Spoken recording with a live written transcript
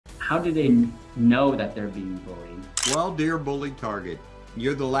how do they know that they're being bullied? Well, dear bullied target,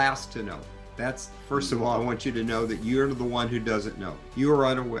 you're the last to know. That's, first of all, I want you to know that you're the one who doesn't know. You are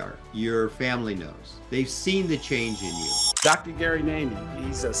unaware. Your family knows. They've seen the change in you. Dr. Gary Namie,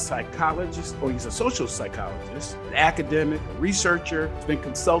 he's a psychologist, or he's a social psychologist, an academic, a researcher. He's been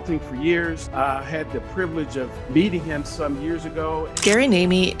consulting for years. I had the privilege of meeting him some years ago. Gary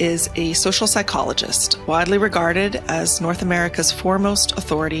Namie is a social psychologist, widely regarded as North America's foremost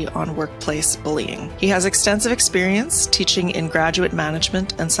authority on workplace bullying. He has extensive experience teaching in graduate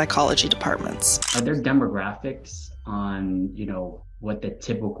management and psychology departments. Are there demographics on, what the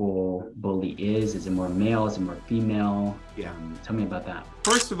typical bully is? Is it more male? Is it more female? Yeah. Tell me about that.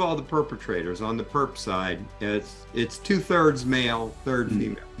 First of all, the perpetrators on the perp side, it's 2/3 male, 1/3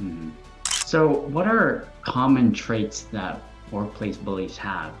 female. Mm-hmm. So what are common traits that workplace bullies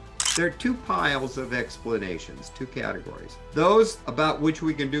have? There are two piles of explanations, two categories. Those about which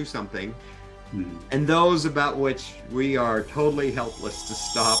we can do something, and those about which we are totally helpless to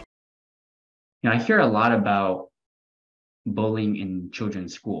stop. I hear a lot about bullying in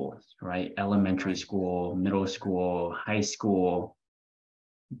children's schools, right? Elementary school, middle school, high school.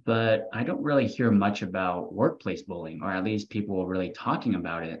 But I don't really hear much about workplace bullying, or at least people really talking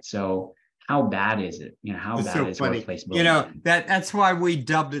about it. So how bad is it? How bad is workplace bullying? That's why we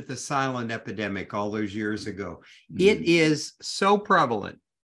dubbed it the silent epidemic all those years ago. It is so prevalent,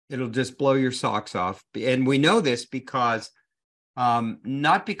 it'll just blow your socks off. And we know this because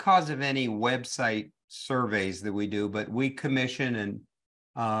not because of any website surveys that we do, but we commission and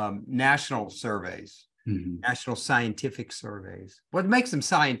national surveys, national scientific surveys. What makes them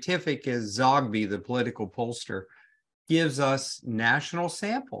scientific is Zogby, the political pollster, gives us national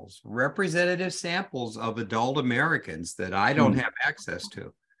samples, representative samples of adult Americans that I don't have access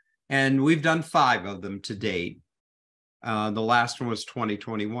to. And we've done 5 of them to date. The last one was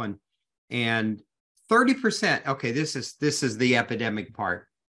 2021. And 30%, okay, this is the epidemic part.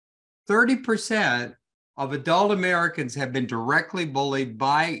 30% of adult Americans have been directly bullied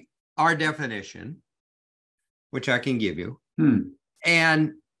by our definition, which I can give you.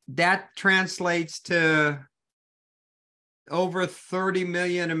 And that translates to over 30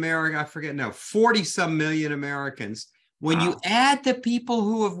 million Americans, 40-some million Americans. When you add the people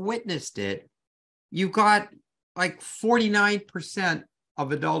who have witnessed it, you've got like 49%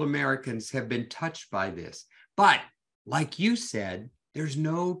 of adult Americans have been touched by this. But like you said, there's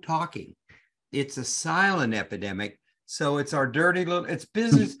no talking. It's a silent epidemic. So it's our it's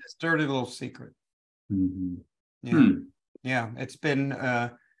business's dirty little secret. Yeah, it's been,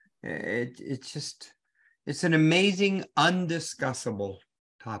 it's an amazing, undiscussable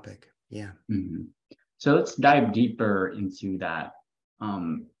topic. Yeah. So let's dive deeper into that.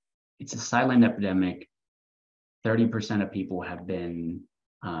 It's a silent epidemic. 30% of people have been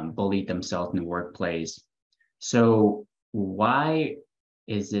bullied themselves in the workplace. So why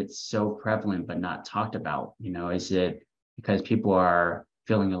is it so prevalent but not talked about? Is it because people are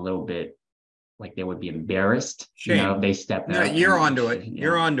feeling a little bit like they would be embarrassed? Shame. If they step out. No, you're onto it.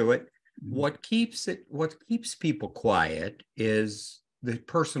 You're onto it. What keeps people quiet is the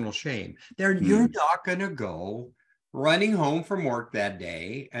personal shame. You're not going to go running home from work that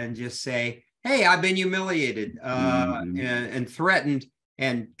day and just say, hey, I've been humiliated and threatened,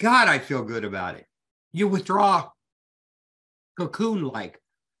 and God, I feel good about it. You withdraw, cocoon-like,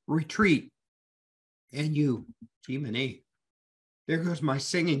 retreat, and you, Jiminy, there goes my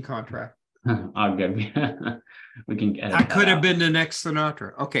singing contract. Oh, good. We can edit I could have been the next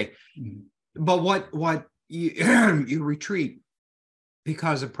Sinatra. Okay. But what you retreat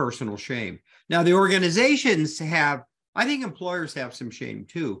because of personal shame. Now, the organizations have, I think employers have some shame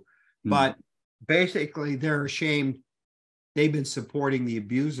too, but basically they're ashamed. They've been supporting the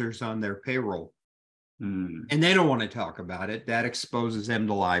abusers on their payroll. And they don't want to talk about it. That exposes them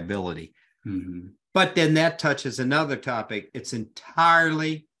to liability. But then that touches another topic. It's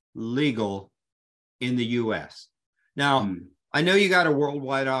entirely legal in the US. Now, I know you got a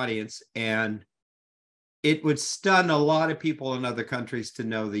worldwide audience, and it would stun a lot of people in other countries to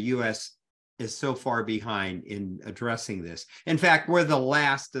know the US is so far behind in addressing this. In fact, we're the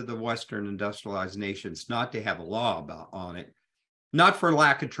last of the Western industrialized nations not to have a law on it. Not for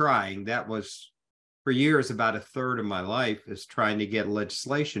lack of trying. That was, for years, about 1/3 of my life is trying to get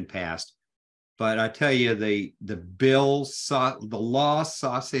legislation passed. But I tell you, the law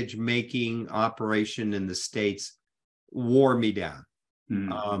sausage making operation in the States wore me down.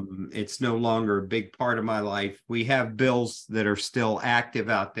 It's no longer a big part of my life. We have bills that are still active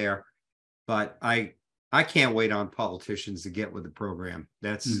out there, but I can't wait on politicians to get with the program.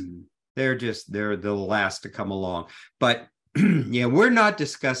 They're the last to come along. But Yeah, we're not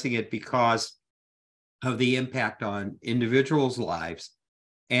discussing it because of the impact on individuals' lives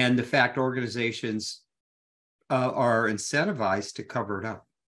and the fact organizations are incentivized to cover it up.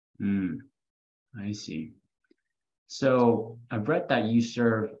 I see. So I've read that you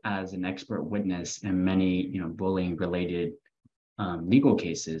serve as an expert witness in many, bullying-related legal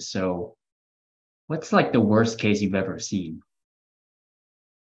cases. So what's like the worst case you've ever seen?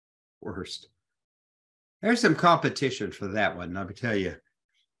 Worst. There's some competition for that one, let me tell you.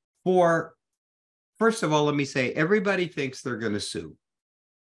 First of all, let me say, everybody thinks they're going to sue.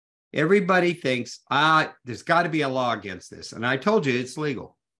 Everybody thinks, there's got to be a law against this. And I told you it's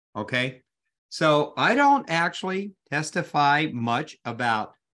legal, okay? So I don't actually testify much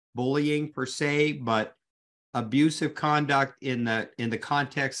about bullying per se, but abusive conduct in the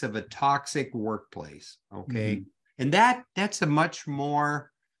context of a toxic workplace, okay? And that's a much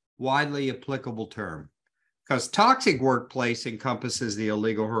more widely applicable term, because toxic workplace encompasses the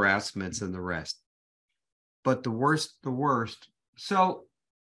illegal harassments and the rest. But the worst. So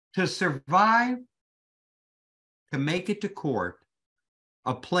to survive, to make it to court,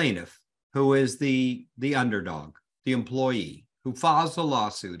 a plaintiff who is the underdog, the employee who files a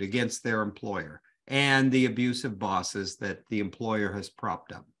lawsuit against their employer and the abusive bosses that the employer has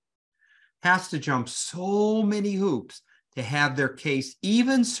propped up, has to jump so many hoops to have their case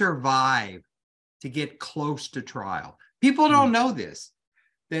even survive to get close to trial. People don't know this,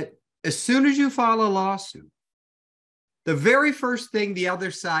 that as soon as you file a lawsuit, the very first thing the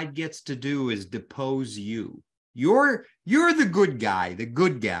other side gets to do is depose you. You're the good guy, the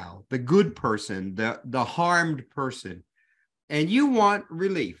good gal, the good person, the harmed person. And you want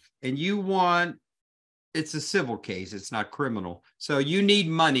relief, and it's a civil case, it's not criminal. So you need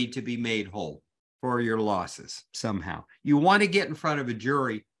money to be made whole for your losses somehow. You want to get in front of a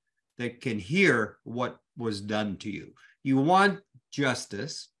jury that can hear what was done to you. You want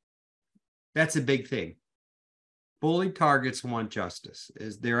justice. That's a big thing. Bullied targets want justice,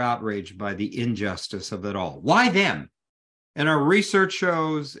 as they're outraged by the injustice of it all. Why them? And our research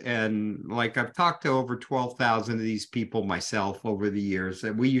shows, and like I've talked to over 12,000 of these people myself over the years,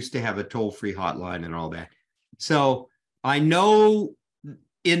 that we used to have a toll-free hotline and all that. So I know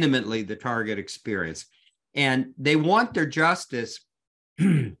intimately the target experience, and they want their justice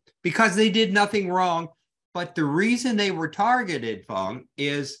because they did nothing wrong. But the reason they were targeted, Phong,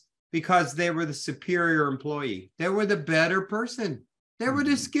 is because they were the superior employee. They were the better person. They were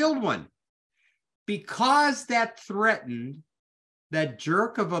the skilled one. Because that threatened that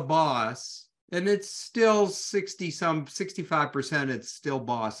jerk of a boss, and it's still 65%, it's still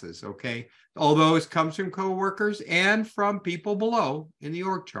bosses, okay? Although it comes from coworkers and from people below in the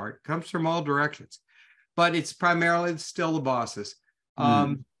org chart, comes from all directions. But it's primarily still the bosses.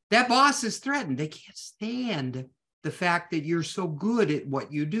 That boss is threatened. They can't stand the fact that you're so good at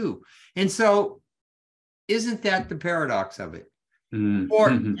what you do. And so isn't that the paradox of it?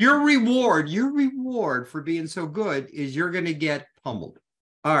 Or your reward for being so good is you're going to get pummeled.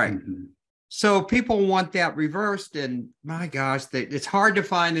 All right. So people want that reversed, and my gosh, it's hard to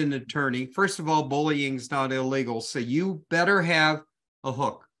find an attorney. First of all, bullying is not illegal, so you better have a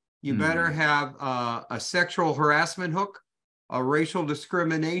hook. You better have a sexual harassment hook, a racial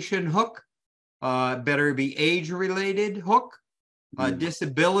discrimination hook, better be age-related hook,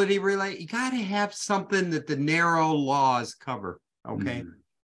 disability-related. You got to have something that the narrow laws cover, okay?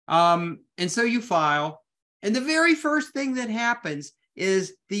 And so you file, and the very first thing that happens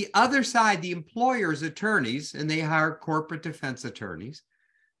is the other side, the employer's attorneys, and they hire corporate defense attorneys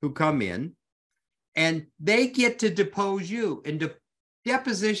who come in, and they get to depose you. And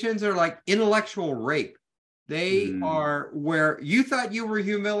depositions are like intellectual rape. They are where you thought you were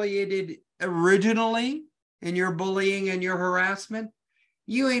humiliated originally in your bullying and your harassment.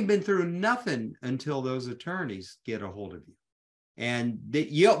 You ain't been through nothing until those attorneys get a hold of you. And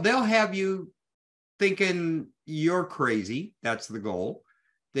they'll have you thinking you're crazy. That's the goal.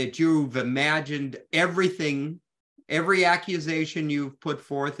 That you've imagined everything, every accusation you've put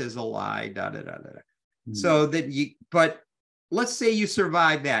forth is a lie, So that but let's say you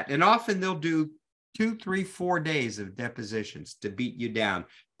survive that. And often they'll do 2, 3, 4 days of depositions to beat you down.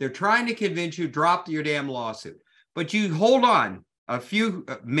 They're trying to convince you, drop your damn lawsuit. But you hold on.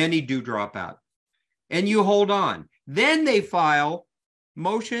 Many do drop out. And you hold on. Then they file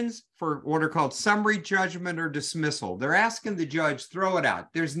motions for what are called summary judgment or dismissal. They're asking the judge, throw it out.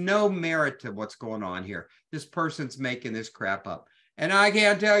 There's no merit to what's going on here. This person's making this crap up. And I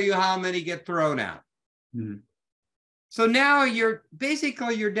can't tell you how many get thrown out. So now you're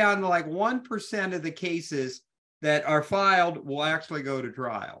down to like 1% of the cases that are filed will actually go to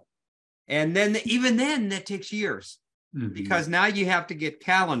trial. And then even then that takes years. because now you have to get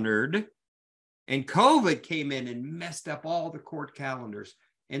calendared. And COVID came in and messed up all the court calendars.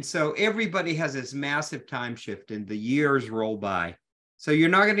 And so everybody has this massive time shift and the years roll by. So you're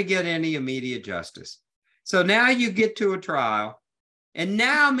not going to get any immediate justice. So now you get to a trial, and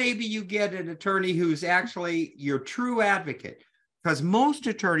now maybe you get an attorney who's actually your true advocate, because most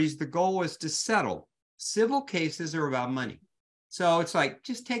attorneys, the goal is to settle. Civil cases are about money. So it's like,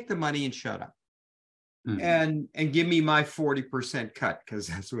 just take the money and shut up and give me my 40% cut, because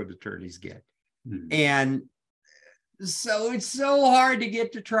that's what attorneys get. And so it's so hard to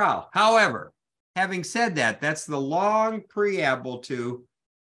get to trial. However, having said that, that's the long preamble to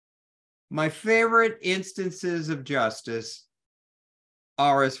my favorite instances of justice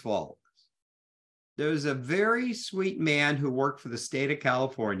are as follows. There's a very sweet man who worked for the state of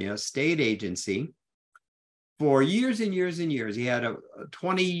California, state agency, for years and years and years. He had a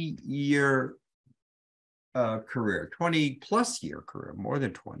 20-year career, 20-plus year career, more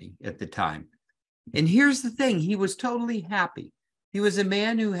than 20 at the time. And here's the thing, he was totally happy. He was a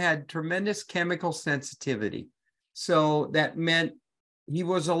man who had tremendous chemical sensitivity. So that meant he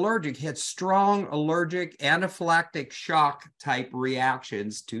was allergic, he had strong allergic anaphylactic shock type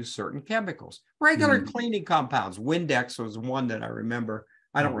reactions to certain chemicals. Regular cleaning compounds. Windex was one that I remember.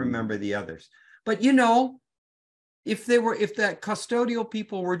 I don't remember the others. But you know, if the custodial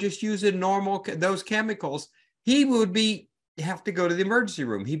people were just using those chemicals, he would have to go to the emergency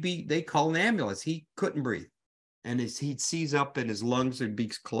room. They call an ambulance. He couldn't breathe. And he'd seize up and his lungs would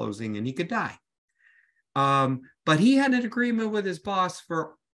be closing and he could die. But he had an agreement with his boss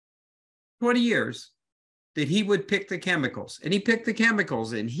for 20 years that he would pick the chemicals, and he picked the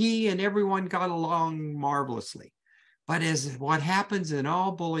chemicals, and he and everyone got along marvelously. But as what happens in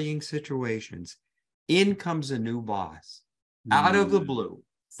all bullying situations, in comes a new boss out of the blue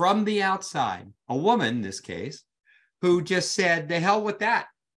from the outside, a woman in this case, who just said, the hell with that.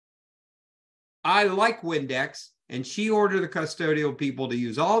 I like Windex, and she ordered the custodial people to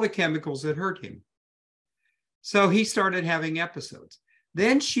use all the chemicals that hurt him. So he started having episodes.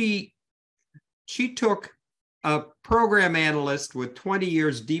 Then she took a program analyst with 20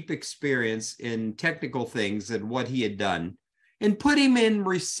 years deep experience in technical things and what he had done, and put him in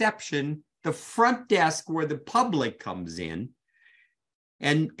reception, the front desk where the public comes in,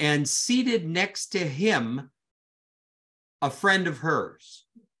 and seated next to him a friend of hers.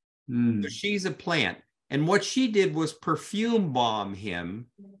 So she's a plant. And what she did was perfume bomb him.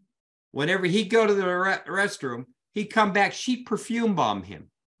 Whenever he'd go to the restroom, he'd come back, she'd perfume bomb him.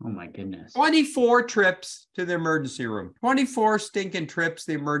 Oh my goodness. 24 trips to the emergency room. 24 stinking trips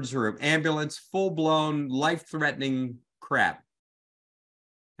to the emergency room. Ambulance, full-blown, life-threatening crap.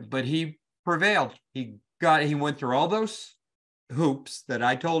 But he prevailed. He went through all those hoops that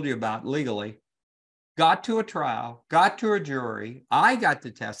I told you about legally, got to a trial, got to a jury. I got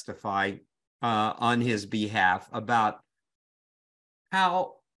to testify on his behalf about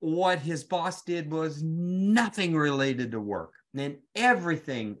how what his boss did was nothing related to work, and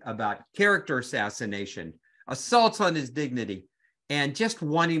everything about character assassination, assaults on his dignity, and just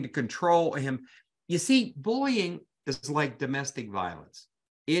wanting to control him. You see, bullying is like domestic violence.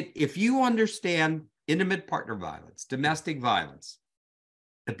 If you understand intimate partner violence, domestic violence,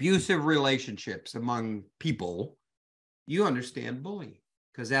 abusive relationships among people, you understand bullying,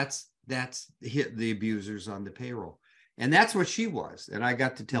 because that's the abusers on the payroll. And that's what she was. And I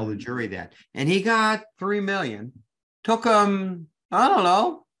got to tell the jury that. And he got $3 million. Took him, I don't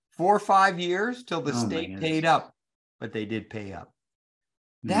know, 4 or 5 years till the state paid up. But they did pay up.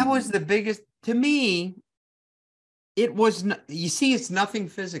 That was the biggest, to me, it was, you see, it's nothing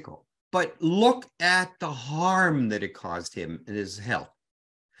physical. But look at the harm that it caused him in his health.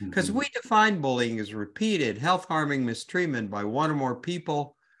 Because we define bullying as repeated health-harming mistreatment by one or more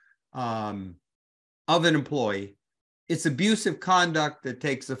people of an employee. It's abusive conduct that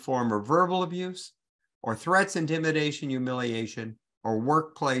takes the form of verbal abuse or threats, intimidation, humiliation, or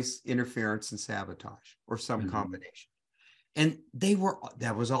workplace interference and sabotage, or some combination. And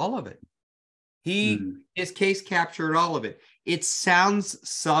that was all of it. His case captured all of it. It sounds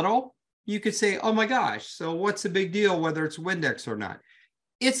subtle. You could say, oh my gosh, so what's the big deal whether it's Windex or not?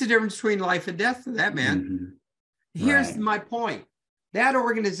 It's the difference between life and death for that man. Here's my point. That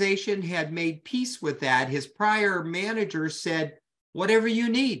organization had made peace with that. His prior manager said, whatever you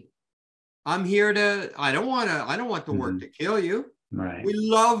need. I'm here I don't want the work to kill you. Right. We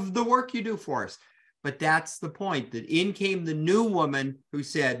love the work you do for us. But that's the point, that in came the new woman who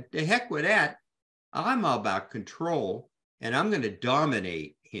said, the heck with that. I'm all about control, and I'm going to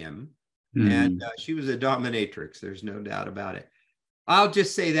dominate him. And she was a dominatrix. There's no doubt about it. I'll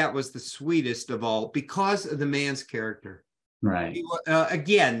just say that was the sweetest of all because of the man's character. Right.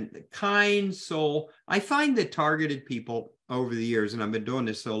 Again, kind soul. I find that targeted people over the years, and I've been doing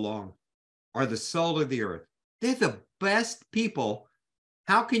this so long, are the salt of the earth. They're the best people.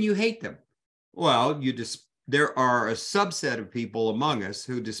 How can you hate them? Well, there are a subset of people among us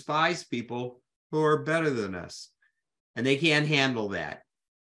who despise people who are better than us, and they can't handle that.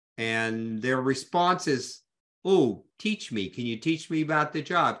 And their response is, oh, teach me. Can you teach me about the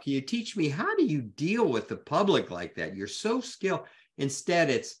job? Can you teach me how do you deal with the public like that? You're so skilled. Instead,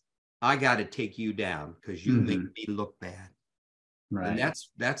 it's, I got to take you down because you make me look bad. Right. And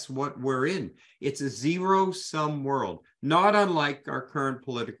that's what we're in. It's a zero-sum world, not unlike our current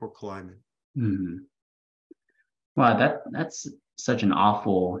political climate. Wow, that's such an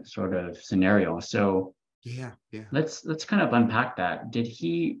awful sort of scenario. So yeah. Let's kind of unpack that. Did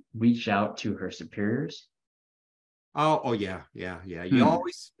he reach out to her superiors? Oh yeah. You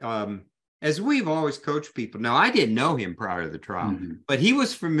always, as we've always coached people. Now, I didn't know him prior to the trial, but he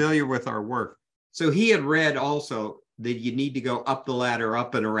was familiar with our work. So he had read also that you need to go up the ladder,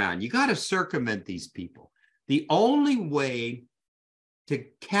 up and around. You got to circumvent these people. The only way to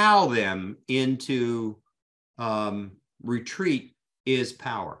cow them into retreat is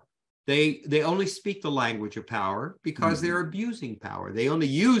power. They only speak the language of power because they're abusing power. They only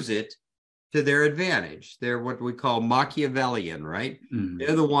use it to their advantage. They're what we call Machiavellian, right?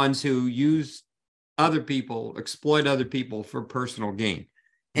 They're the ones who use other people, exploit other people for personal gain.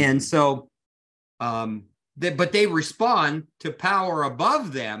 And so, but they respond to power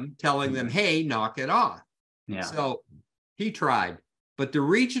above them, telling them, hey, knock it off. Yeah. So he tried, but the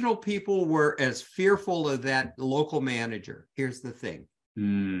regional people were as fearful of that local manager. Here's the thing.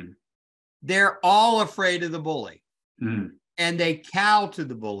 They're all afraid of the bully, and they cow to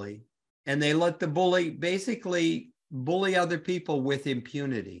the bully, and they let the bully basically bully other people with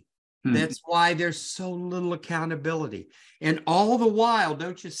impunity. That's why there's so little accountability. And all the while,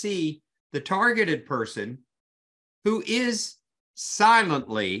 don't you see the targeted person who is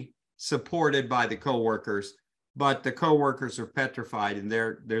silently supported by the coworkers, but the coworkers are petrified. And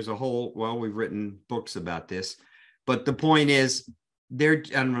there's a whole, well, we've written books about this, but the point is,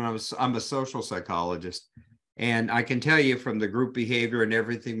 I'm a social psychologist, and I can tell you from the group behavior and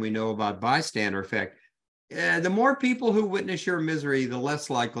everything we know about bystander effect, the more people who witness your misery, the less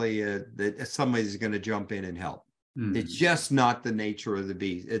likely that somebody's going to jump in and help. It's just not the nature of the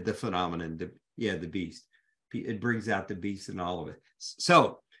beast, the phenomenon. The beast. It brings out the beast in all of it.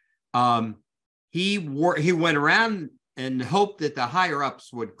 So he went around and hoped that the higher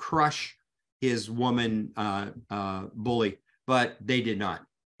ups would crush his woman bully. But they did not.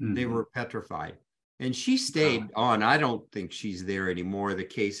 They were petrified. And she stayed on. I don't think she's there anymore. The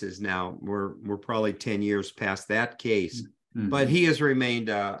case is now, we're probably 10 years past that case. But he has remained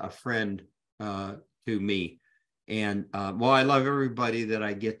a friend to me. And well, I love everybody that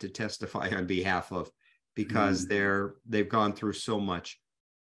I get to testify on behalf of because they've gone through so much.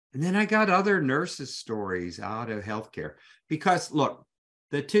 And then I got other nurses' stories out of healthcare. Because look,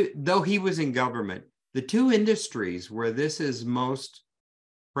 though he was in government, the two industries where this is most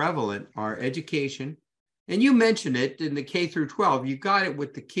prevalent are education. And you mentioned it in the K through 12, you got it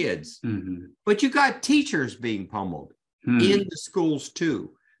with the kids, but you got teachers being pummeled in the schools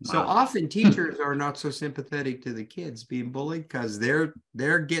too. Wow. So often teachers are not so sympathetic to the kids being bullied because they're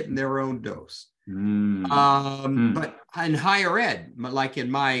getting their own dose. But in higher ed, like in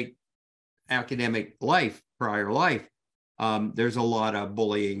my academic life, prior life, there's a lot of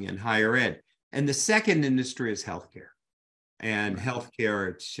bullying in higher ed. And the second industry is healthcare. And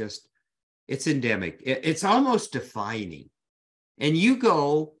healthcare, it's endemic. It's almost defining. And you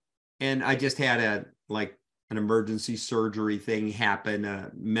go, and I just had an emergency surgery thing happen,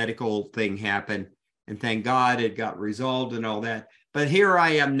 a medical thing happen, and thank God it got resolved and all that. But here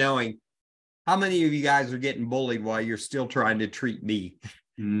I am knowing how many of you guys are getting bullied while you're still trying to treat me.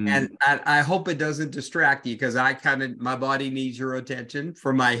 And I hope it doesn't distract you because my body needs your attention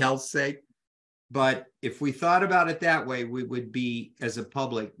for my health's sake. But if we thought about it that way, we would be, as a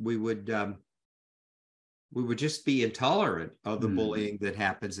public, we would just be intolerant of the bullying that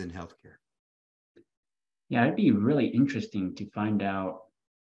happens in healthcare. Yeah, it'd be really interesting to find out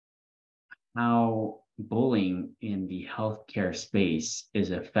how bullying in the healthcare space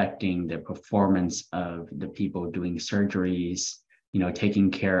is affecting the performance of the people doing surgeries, taking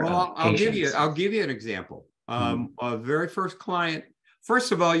care of patients. I'll give you an example. A very first client.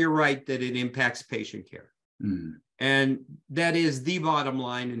 First of all, you're right that it impacts patient care. And that is the bottom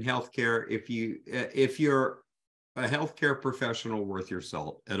line in healthcare. If you're a healthcare professional worth your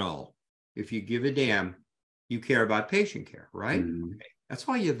salt at all, if you give a damn, You care about patient care, right? Mhm. Okay. That's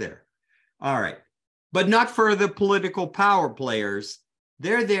why you're there. All right. But not for the political power players.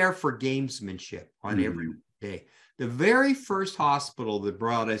 They're there for gamesmanship on every day. The very first hospital that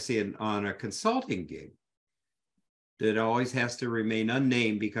brought us in on a consulting gig, that always has to remain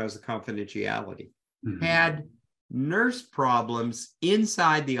unnamed because of confidentiality, had nurse problems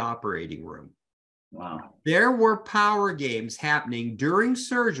inside the operating room. Wow. There were power games happening during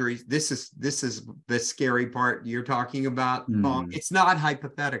surgeries. This is the scary part you're talking about. It's not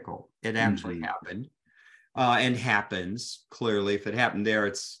hypothetical. It actually happened, and happens. Clearly, if it happened there,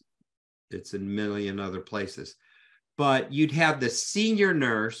 it's in a million other places. But you'd have the senior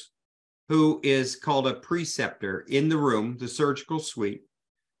nurse, who is called a preceptor, in the room, the surgical suite,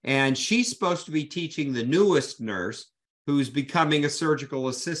 and she's supposed to be teaching the newest nurse, who's becoming a surgical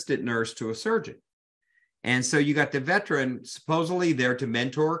assistant nurse to a surgeon. And so you got the veteran supposedly there to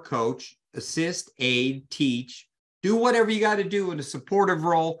mentor, coach, assist, aid, teach, do whatever you got to do in a supportive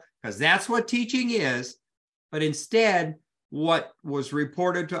role, because that's what teaching is. But instead, what was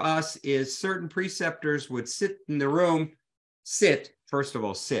reported to us is certain preceptors would sit in the room, first of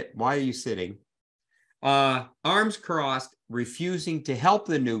all, sit. Why are you sitting? Arms crossed, refusing to help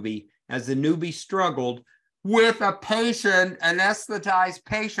the newbie as the newbie struggled with a patient, anesthetized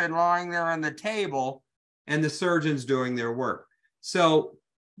patient lying there on the table, and the surgeons doing their work. So,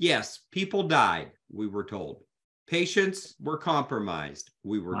 yes, people died, we were told. Patients were compromised,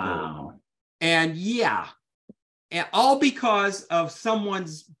 we were told. And and all because of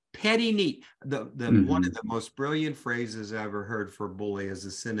someone's petty need. One of the most brilliant phrases I ever heard for bully as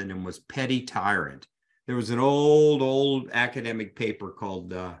a synonym was petty tyrant. There was an old academic paper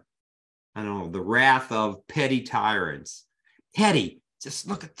called, I don't know, The Wrath of Petty Tyrants. Petty, just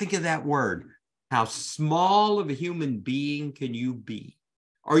think of that word. How small of a human being can you be?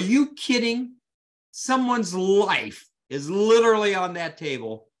 Are you kidding? Someone's life is literally on that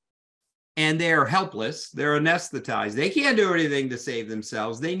table, and they're helpless. They're anesthetized. They can't do anything to save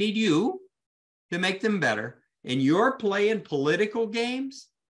themselves. They need you to make them better. And you're playing political games,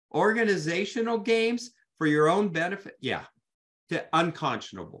 organizational games for your own benefit. Yeah,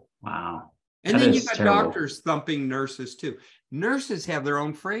 unconscionable. Wow. And then you've got doctors thumping nurses too. Nurses have their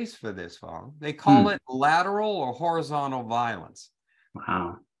own phrase for this, Phong. They call it lateral or horizontal violence.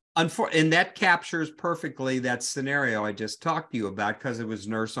 Wow. And that captures perfectly that scenario I just talked to you about, because it was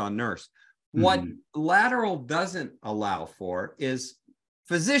nurse on nurse. What lateral doesn't allow for is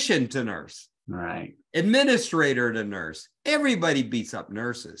physician to nurse, right? Administrator to nurse. Everybody beats up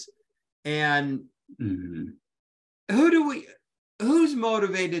nurses. And who's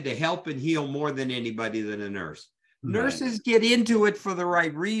motivated to help and heal more than anybody than a nurse? Right. Nurses get into it for the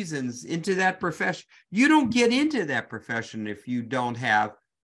right reasons, into that profession. You don't get into that profession if you don't have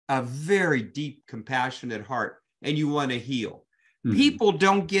a very deep, compassionate heart and you want to heal. People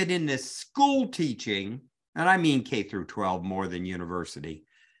don't get into school teaching, and I mean K through 12 more than university.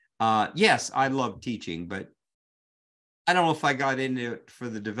 Yes, I love teaching, but I don't know if I got into it for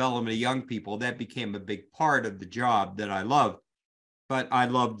the development of young people. That became a big part of the job that I loved, but I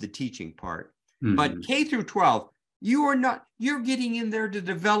loved the teaching part. But K through 12, you're getting in there to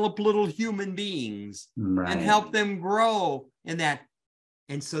develop little human beings and help them grow in that.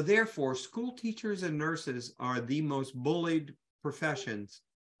 And so therefore, school teachers and nurses are the most bullied professions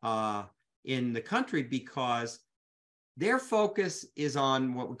in the country, because their focus is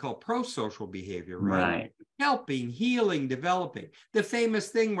on what we call pro-social behavior, right? Helping, healing, developing. The famous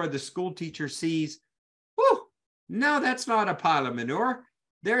thing where the school teacher sees, whoo, no, that's not a pile of manure.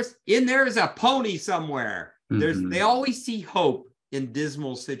 There's a pony somewhere. They always see hope in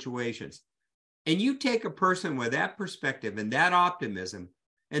dismal situations. And you take a person with that perspective and that optimism,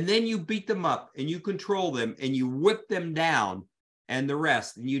 and then you beat them up and you control them and you whip them down and the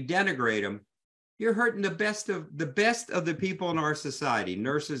rest, and you denigrate them, you're hurting the best of the people in our society,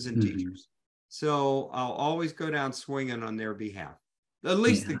 nurses and teachers. So I'll always go down swinging on their behalf, at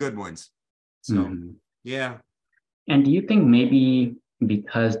least the good ones. So, yeah. And do you think maybe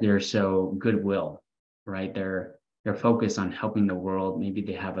because they're so goodwill, right? They're focused on helping the world. Maybe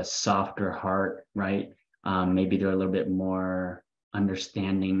they have a softer heart, right? Maybe they're a little bit more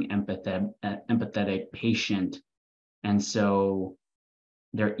understanding, empathetic, patient. And so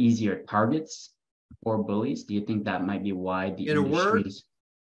they're easier targets for bullies. Do you think that might be why the industries... a word,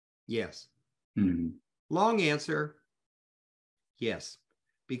 yes. Long answer, yes.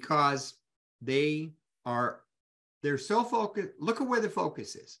 Because they're so focused. Look at where the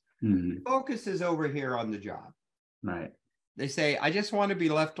focus is. The focus is over here on the job. Right. They say, I just want to be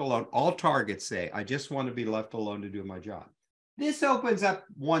left alone. All targets say, I just want to be left alone to do my job. This opens up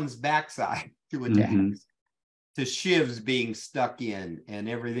one's backside to attacks. to shivs being stuck in and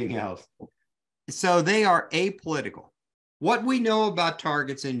everything else. So they are apolitical. What we know about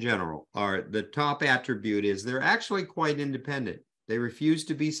targets in general are the top attribute is they're actually quite independent. They refuse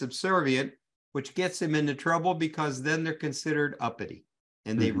to be subservient, which gets them into trouble because then they're considered uppity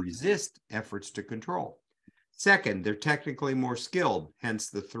and they resist efforts to control. Second, they're technically more skilled, hence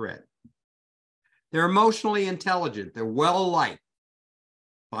the threat. They're emotionally intelligent. They're well-liked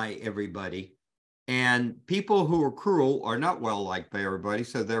by everybody. And people who are cruel are not well-liked by everybody,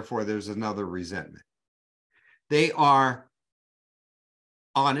 so therefore there's another resentment. They are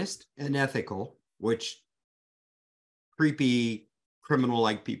honest and ethical, which creepy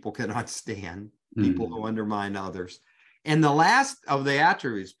criminal-like people cannot stand, people who undermine others. And the last of the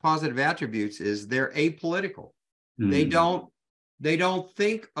attributes, positive attributes, is they're apolitical. They don't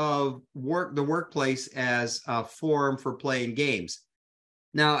think of the workplace as a forum for playing games.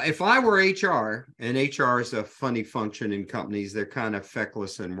 Now, if I were HR, and HR is a funny function in companies, they're kind of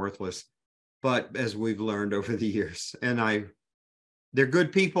feckless and worthless, but as we've learned over the years, and they're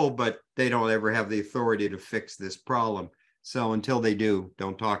good people, but they don't ever have the authority to fix this problem. So until they do,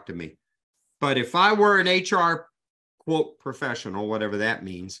 don't talk to me. But if I were an HR, quote, professional, whatever that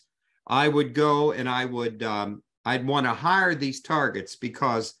means, I would go and I'd want to hire these targets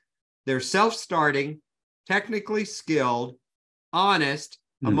because they're self-starting, technically skilled, honest,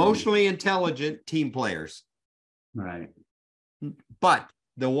 emotionally intelligent team players. Right. But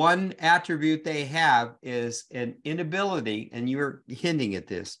the one attribute they have is an inability, and you're hinting at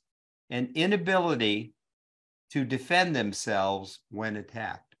this, an inability to defend themselves when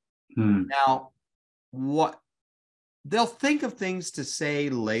attacked. Now, they'll think of things to say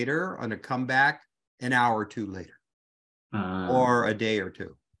later on a comeback an hour or two later, or a day or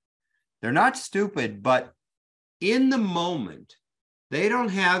two. They're not stupid, but in the moment, they don't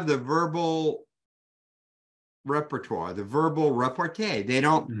have the verbal repertoire, the verbal repartee. They're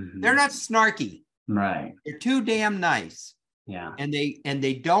not snarky. Right. They're too damn nice. Yeah. And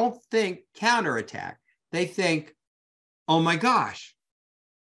they don't think counterattack. They think, oh my gosh,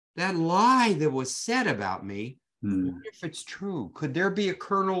 that lie that was said about me, what if it's true? Could there be a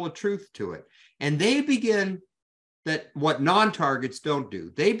kernel of truth to it? And they begin what non-targets don't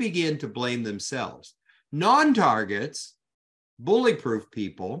do. They begin to blame themselves. Non-targets, bully-proof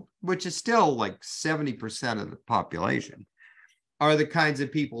people, which is still like 70% of the population, are the kinds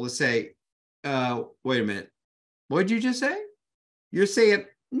of people who say, wait a minute, what did you just say? You're saying,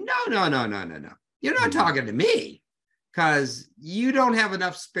 no. You're not talking to me because you don't have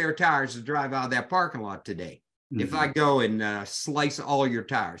enough spare tires to drive out of that parking lot today. If I go and slice all your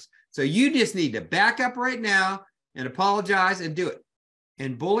tires. So you just need to back up right now and apologize and do it.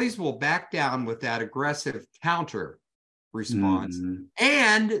 And bullies will back down with that aggressive counter response.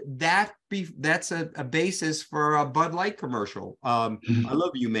 And that's a basis for a Bud Light commercial. I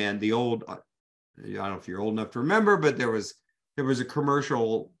love you, man. The old, I don't know if you're old enough to remember, but there was a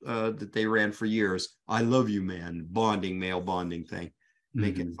commercial that they ran for years. I love you, man. Male bonding thing,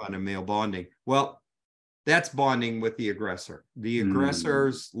 making fun of male bonding. Well, that's bonding with the aggressor. The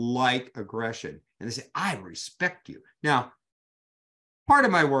aggressors like aggression. And they say, I respect you. Now, part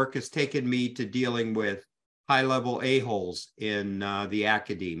of my work has taken me to dealing with high-level a-holes in the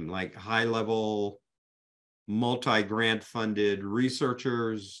academe, like high-level multi-grant funded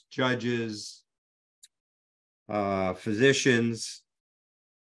researchers, judges, physicians.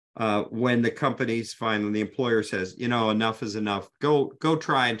 When the companies finally, the employer says, enough is enough, go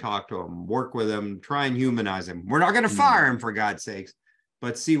try and talk to them, work with them, try and humanize them. We're not going to fire them, for God's sakes,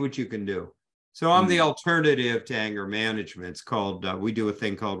 but see what you can do. So I'm the alternative to anger management. It's called, we do a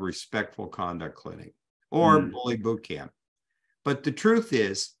thing called respectful conduct clinic or bully boot camp. But the truth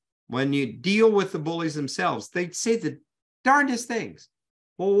is, when you deal with the bullies themselves, they say the darndest things.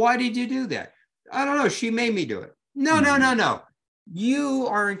 Well, why did you do that? I don't know. She made me do it. No. You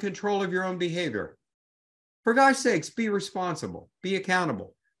are in control of your own behavior. For God's sakes, be responsible, be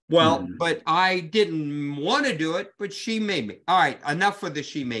accountable. Well, but I didn't want to do it, but she made me. All right, enough with the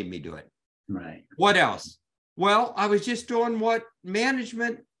she made me do it. Right. What else? Well, I was just doing what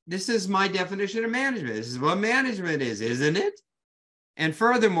management, this is my definition of management. This is what management is, isn't it? And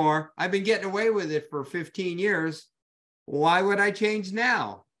furthermore, I've been getting away with it for 15 years. Why would I change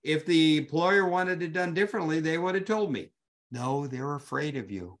now? If the employer wanted it done differently, they would have told me. No, they're afraid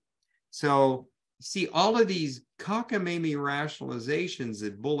of you. So, see, all of these cockamamie rationalizations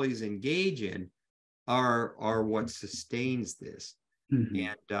that bullies engage in are what sustains this.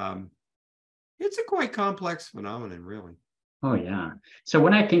 And it's a quite complex phenomenon, really. Oh, yeah. So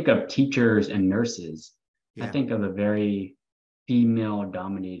when I think of teachers and nurses, I think of a very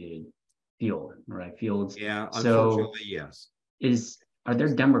female-dominated field, right? Fields. Yeah, So unfortunately, yes. are there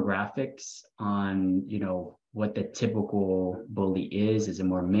demographics on, what the typical bully is? Is it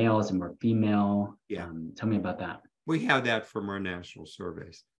more male? Is it more female? Yeah. Tell me about that. We have that from our national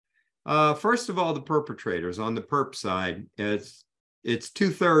surveys. First of all, the perpetrators on the perp side, it's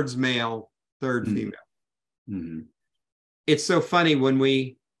 2/3 male, third female. Mm-hmm. It's so funny when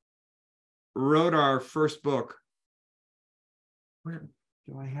we wrote our first book. Where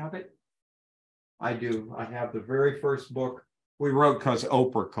do I have it? I do. I have the very first book we wrote because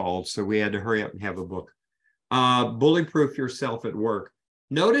Oprah called, so we had to hurry up and have a book. Bully Proof Yourself at Work.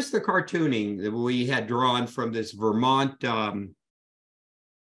 Notice the cartooning that we had drawn from this Vermont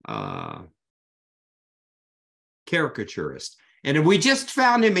caricaturist. And we just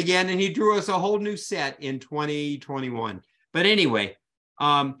found him again, and he drew us a whole new set in 2021. But anyway,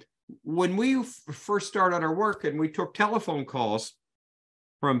 when we first started our work and we took telephone calls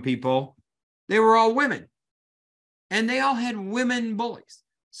from people, they were all women. And they all had women bullies.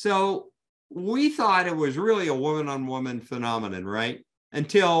 So we thought it was really a woman-on-woman phenomenon, right?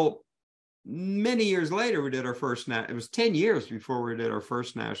 Until many years later, we did our first, it was 10 years before we did our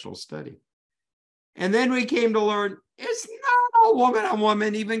first national study. And then we came to learn it's not a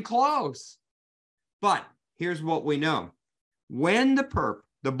woman-on-woman even close. But here's what we know. When the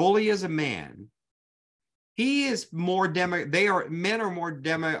bully is a man, he is more men are more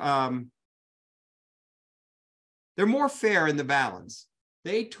they're more fair in the balance.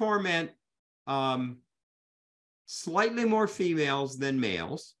 They torment slightly more females than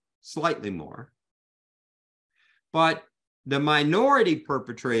males, slightly more. But the minority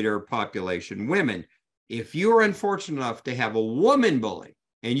perpetrator population, women, if you're unfortunate enough to have a woman bully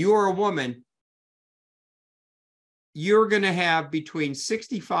and you are a woman, you're going to have between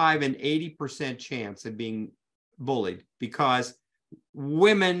 65 and 80% chance of being bullied because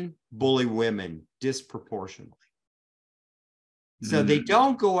women bully women disproportionately. So they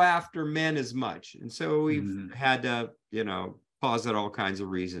don't go after men as much. And so we've had to, posit all kinds of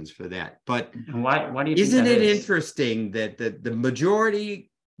reasons for that. But why do you think isn't that it is? interesting that the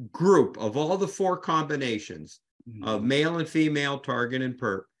majority group of all the four combinations of male and female, target and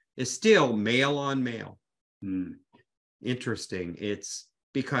perp is still male on male? Interesting. It's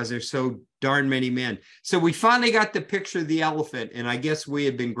because there's so darn many men. So we finally got the picture of the elephant, and I guess we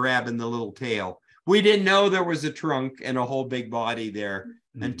had been grabbing the little tail. We didn't know there was a trunk and a whole big body there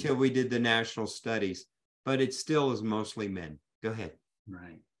until we did the national studies, but it still is mostly men. Go ahead.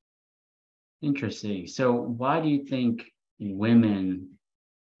 Right. Interesting. So why do you think women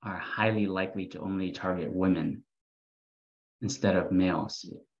are highly likely to only target women instead of males?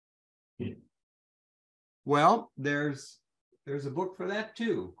 Well, there's a book for that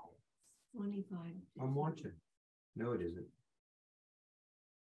too. 25. I'm watching. No, it isn't.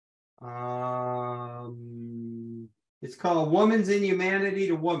 It's called Woman's Inhumanity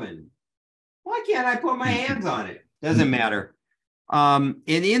to Woman. Why can't I put my hands on it? Doesn't matter. And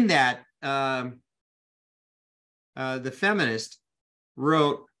in that, the feminist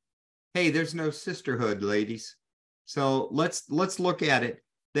wrote, hey, there's no sisterhood, ladies. So let's look at it,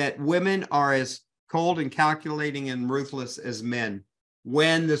 that women are as cold and calculating and ruthless as men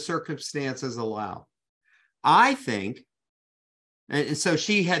when the circumstances allow. I think, and so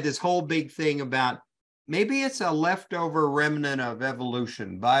she had this whole big thing about maybe it's a leftover remnant of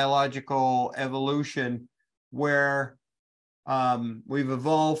evolution, biological evolution, where we've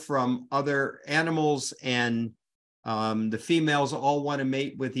evolved from other animals and the females all want to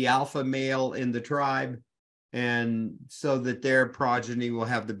mate with the alpha male in the tribe, and so that their progeny will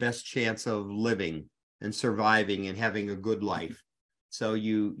have the best chance of living and surviving and having a good life. So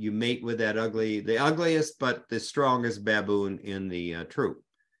you mate with that the ugliest but the strongest baboon in the troop.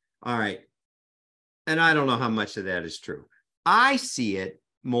 All right. And I don't know how much of that is true. I see it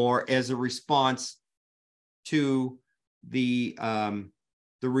more as a response to the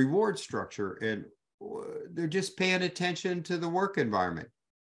reward structure, and they're just paying attention to the work environment.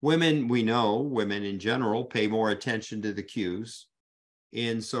 Women, we know, women in general pay more attention to the cues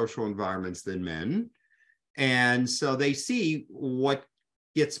in social environments than men. And so they see what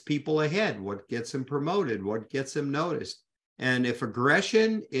gets people ahead, what gets them promoted, what gets them noticed. And if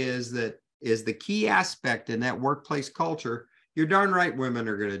aggression is the key aspect in that workplace culture, you're darn right women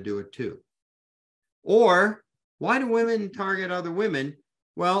are going to do it too. Or why do women target other women?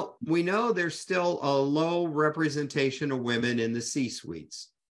 Well, we know there's still a low representation of women in the C-suites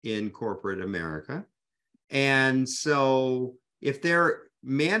in corporate America. And so if they're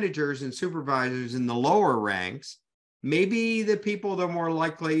managers and supervisors in the lower ranks, maybe the people they're more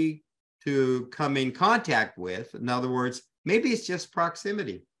likely to come in contact with, in other words, maybe it's just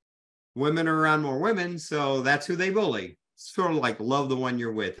proximity. women are around more women, so that's who they bully. It's sort of like love the one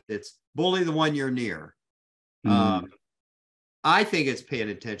you're with. It's bully the one you're near. I think it's paying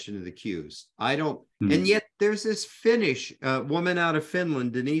attention to the cues. I don't, and yet there's this Finnish woman out of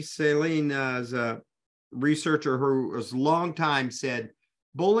Finland, Denise Saline, is a researcher who has long time said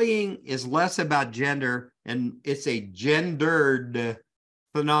bullying is less about gender and it's a gendered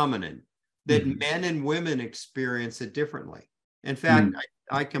phenomenon that men and women experience it differently. In fact,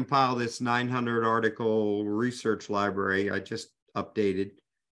 I compile this 900 article research library. I just updated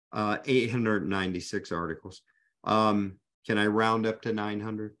 896 articles. Can I round up to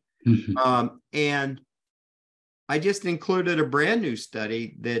 900? And I just included a brand new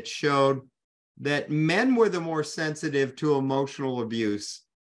study that showed that men were the more sensitive to emotional abuse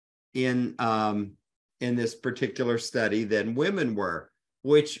in this particular study than women were,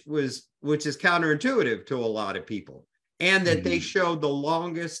 which is counterintuitive to a lot of people, and that they showed the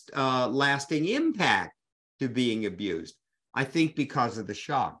longest lasting impact to being abused. I think because of the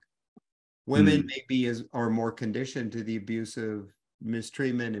shock. Women maybe are more conditioned to the abuse of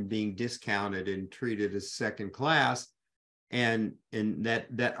mistreatment and being discounted and treated as second class, and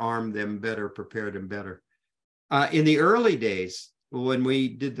that armed them better, prepared them better. In the early days, when we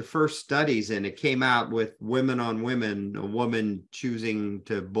did the first studies and it came out with women on women, a woman choosing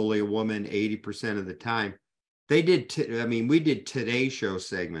to bully a woman 80% of the time, they did, we did Today Show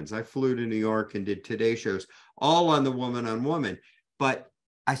segments. I flew to New York and did Today Shows all on the woman on woman. But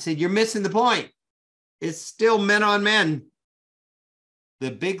I said, you're missing the point. It's still men on men. The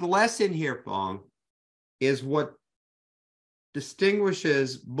big lesson here, Phong, is what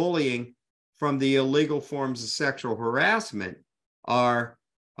distinguishes bullying from the illegal forms of sexual harassment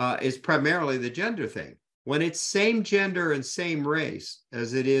is primarily the gender thing. When it's same gender and same race,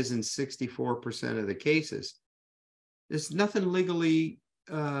 as it is in 64% of the cases, there's nothing legally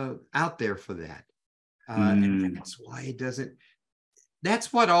out there for that. And that's why it doesn't.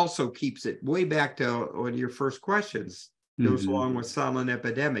 That's what also keeps it way back to one of your first questions, goes along with silent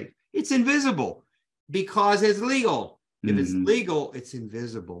epidemic. It's invisible because it's legal. If it's legal, it's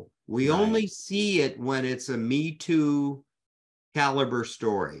invisible. We only see it when it's a Me Too caliber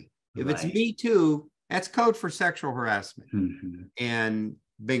story. If it's Me Too, that's code for sexual harassment. And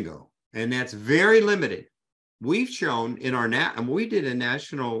bingo. And that's very limited. We've shown in our and we did a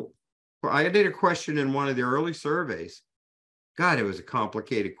national, I did a question in one of the early surveys. God, it was a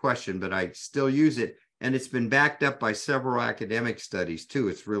complicated question, but I still use it. And it's been backed up by several academic studies too.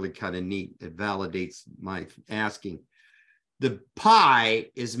 It's really kind of neat. It validates my asking. The pie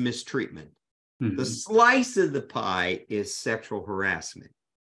is mistreatment. The slice of the pie is sexual harassment.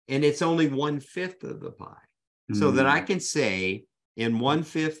 And it's only 1/5 of the pie. So that I can say in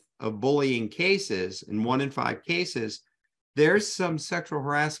 1/5 of bullying cases, in 1 in 5 cases, there's some sexual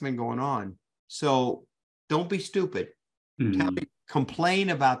harassment going on. So don't be stupid. Complain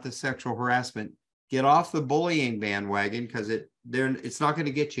about the sexual harassment. Get off the bullying bandwagon because it's not going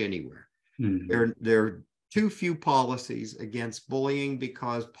to get you anywhere. There are too few policies against bullying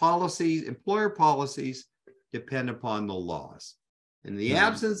because employer policies depend upon the laws. In the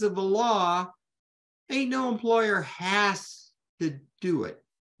absence of a law, ain't no employer has to do it.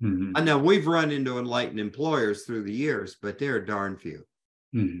 I know we've run into enlightened employers through the years, but they're darn few.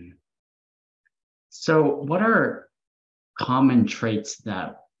 So what are common traits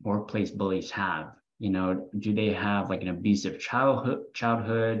that workplace bullies have? Do they have like an abusive childhood?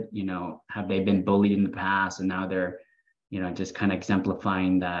 Have they been bullied in the past and now they're, just kind of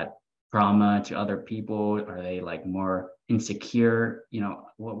exemplifying that trauma to other people? Are they like more insecure?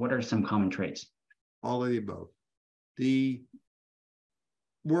 What are some common traits? All of the above.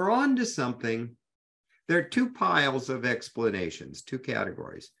 We're on to something. There are two piles of explanations, two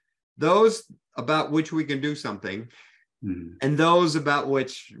categories. Those about which we can do something, and those about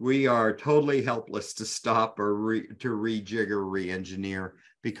which we are totally helpless to stop or to rejig or re-engineer,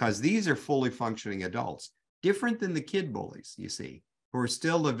 because these are fully functioning adults, different than the kid bullies, you see, who are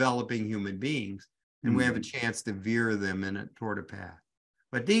still developing human beings, and we have a chance to veer them toward a path.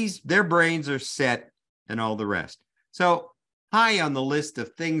 But their brains are set and all the rest. So high on the list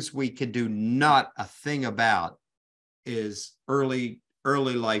of things we can do not a thing about is early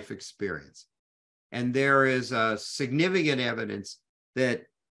life experience. And there is significant evidence that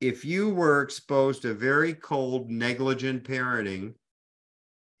if you were exposed to very cold, negligent parenting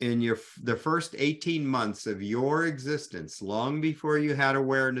in the first 18 months of your existence, long before you had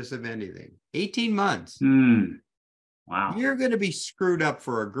awareness of anything, 18 months, wow, you're going to be screwed up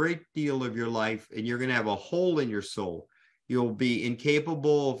for a great deal of your life, and you're going to have a hole in your soul. You'll be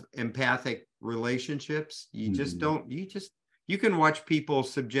incapable of empathic relationships. You just don't, You can watch people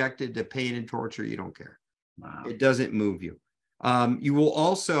subjected to pain and torture. You don't care. Wow. It doesn't move you. You will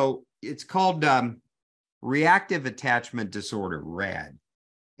also, it's called reactive attachment disorder, RAD.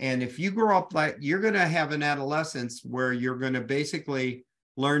 And if you grow up like, you're going to have an adolescence where you're going to basically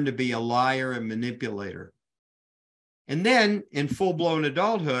learn to be a liar and manipulator. And then in full-blown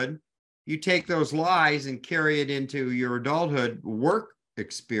adulthood, you take those lies and carry it into your adulthood work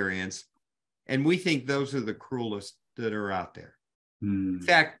experience. And we think those are the cruelest that are out there. In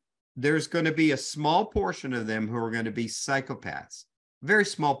fact, there's going to be a small portion of them who are going to be psychopaths, very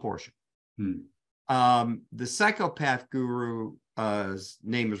small portion. The psychopath guru, his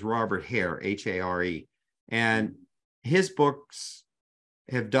name is Robert Hare, H-A-R-E, and his books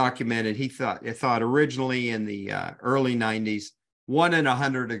have documented, he thought originally in the early 90s, 1 in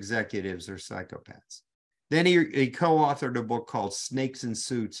 100 executives are psychopaths. Then he co-authored a book called Snakes in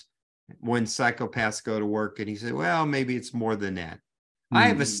Suits, When Psychopaths Go to Work, and he said, well, maybe it's more than that. I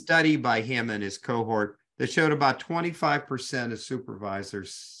have a study by him and his cohort that showed about 25% of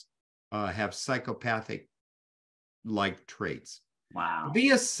supervisors have psychopathic-like traits. Wow. To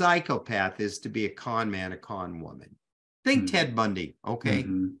be a psychopath is to be a con man, a con woman. Think Ted Bundy, okay?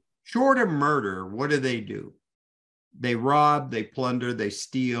 Short of murder, what do? They rob, they plunder, they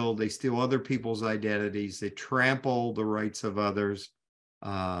steal other people's identities, they trample the rights of others,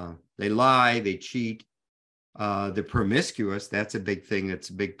 they lie, they cheat, they're promiscuous. That's a big thing. That's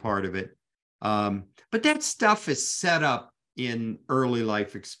a big part of it. But that stuff is set up in early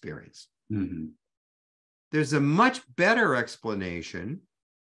life experience. There's a much better explanation.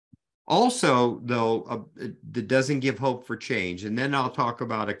 Also, though, that doesn't give hope for change. And then I'll talk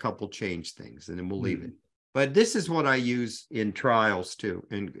about a couple change things, and then we'll leave it. But this is what I use in trials, too,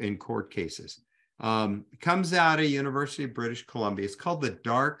 in court cases. It comes out of University of British Columbia. It's called the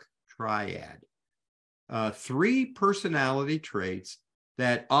dark triad. 3 personality traits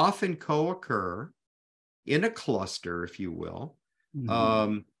that often co-occur in a cluster, if you will,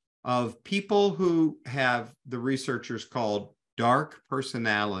 of people who have, the researchers called dark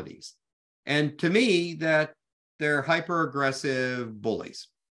personalities. And to me, that they're hyper-aggressive bullies.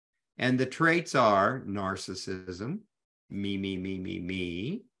 And the traits are narcissism,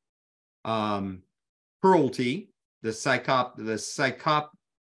 me, cruelty, the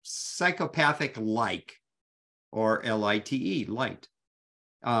psychopathic-like, or L-I-T-E, light.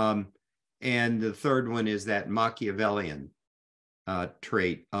 And the third one is that Machiavellian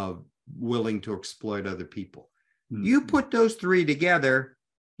trait of willing to exploit other people. You put those 3 together,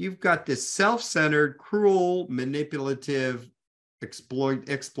 you've got this self-centered, cruel, manipulative,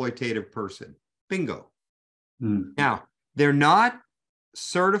 exploitative person. Bingo. Now, they're not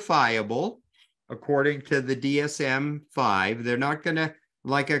certifiable according to the DSM-5. They're not going to,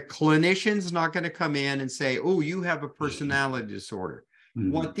 like a clinician's not going to come in and say, oh, you have a personality disorder.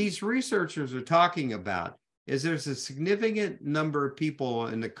 What these researchers are talking about is there's a significant number of people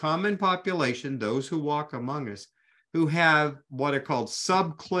in the common population, those who walk among us, who have what are called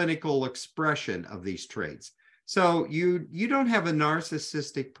subclinical expression of these traits. So you don't have a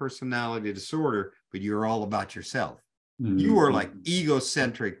narcissistic personality disorder, but you're all about yourself. You are like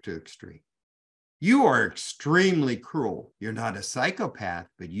egocentric to extreme. You are extremely cruel. You're not a psychopath,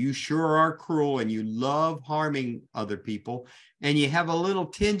 but you sure are cruel, and you love harming other people. And you have a little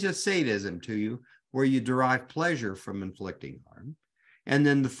tinge of sadism to you where you derive pleasure from inflicting harm. And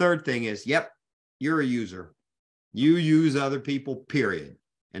then the third thing is, yep, you're a user. You use other people, period.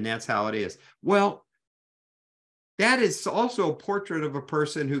 And that's how it is. Well, that is also a portrait of a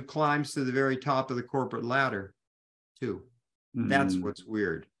person who climbs to the very top of the corporate ladder, too. That's what's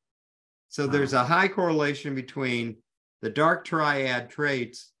weird. So there's a high correlation between the dark triad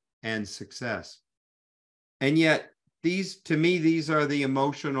traits and success. And yet, to me, these are the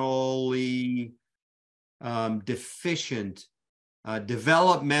emotionally deficient,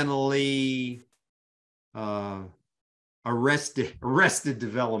 developmentally arrested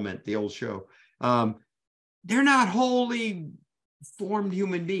development, the old show. They're not wholly formed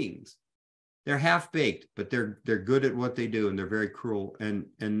human beings. They're half-baked, but they're good at what they do, and they're very cruel, and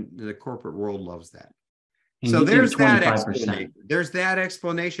the corporate world loves that. And so there's that explanation. There's that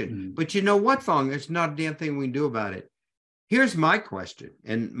explanation. But you know what, Phong? There's not a damn thing we can do about it. Here's my question,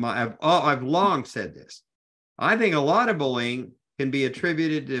 and I've long said this. I think a lot of bullying can be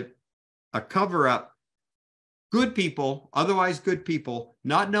attributed to a cover-up. Good people, otherwise good people,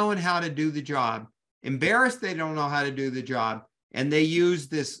 not knowing how to do the job, embarrassed they don't know how to do the job, and they use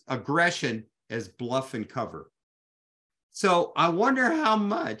this aggression as bluff and cover. So I wonder how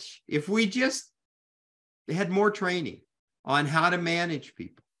much, if we just had more training on how to manage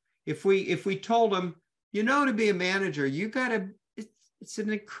people, if we told them, To be a manager, it's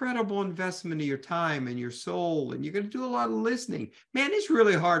an incredible investment of your time and your soul, and you're going to do a lot of listening. Man, it's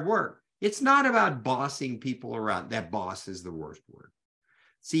really hard work. It's not about bossing people around. That boss is the worst word.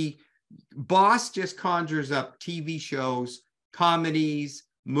 See, boss just conjures up TV shows, comedies,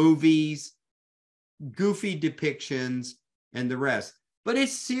 movies, goofy depictions, and the rest. But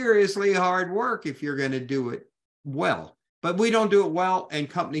it's seriously hard work if you're going to do it well. But we don't do it well, and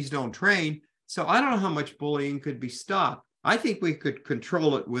companies don't train. So I don't know how much bullying could be stopped. I think we could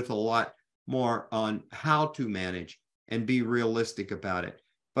control it with a lot more on how to manage and be realistic about it.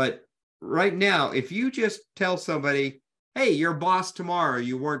 But right now, if you just tell somebody, hey, you're boss tomorrow,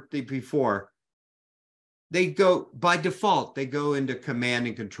 you weren't before, they go, by default, they go into command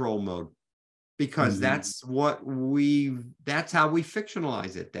and control mode, because that's how we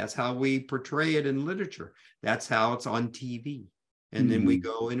fictionalize it. That's how we portray it in literature. That's how it's on TV. And then we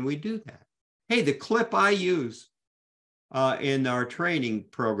go and we do that. Hey, the clip I use in our training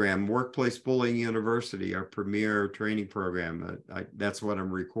program, Workplace Bullying University, our premier training program, that's what I'm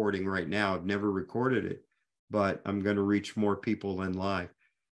recording right now. I've never recorded it, but I'm going to reach more people than live,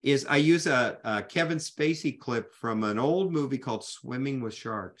 is I use a Kevin Spacey clip from an old movie called Swimming with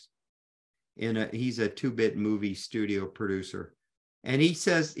Sharks. He's a 2-bit movie studio producer. And he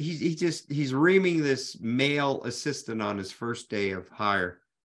says he's reaming this male assistant on his first day of hire.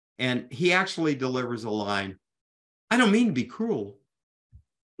 And he actually delivers a line, I don't mean to be cruel.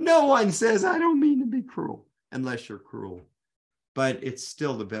 No one says, I don't mean to be cruel, unless you're cruel. But it's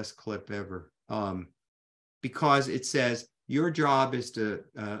still the best clip ever, because it says, your job is to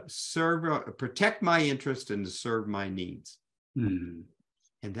protect my interest and to serve my needs. And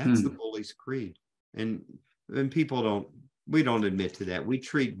that's the bully's creed. And people we don't admit to that. We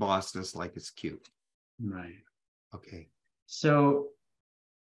treat bossness like it's cute. Right. Okay. So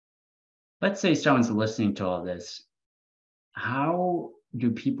let's say someone's listening to all this. How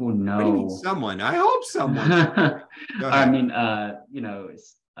do people know? What do you mean someone? I hope someone. I mean,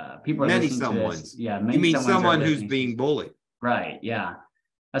 people are many listening someones. to this. Yeah, many you mean someones someone who's being bullied? Right. Yeah,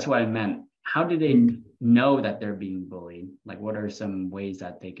 that's what I meant. How do they know that they're being bullied? Like, what are some ways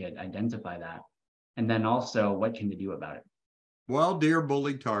that they could identify that? And then also, what can they do about it? Well, dear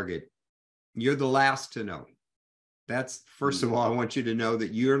bullied target, you're the last to know. That's, first of all, I want you to know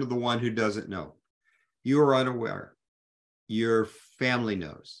that you're the one who doesn't know. You are unaware. Your family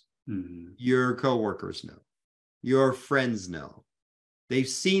knows. Your coworkers know. Your friends know. They've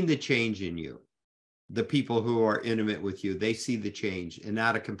seen the change in you. The people who are intimate with you, they see the change, and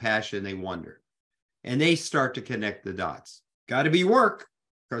out of compassion, they wonder. And they start to connect the dots. Got to be work,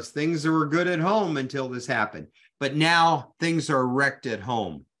 because things were good at home until this happened. But now things are wrecked at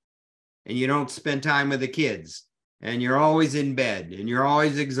home, and you don't spend time with the kids, and you're always in bed, and you're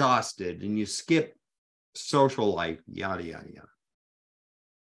always exhausted, and you skip social life, yada, yada, yada.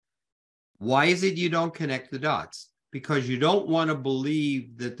 Why is it you don't connect the dots? Because you don't want to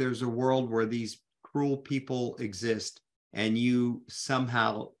believe that there's a world where these cruel people exist and you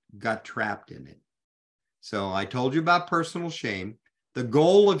somehow got trapped in it. So I told you about personal shame. The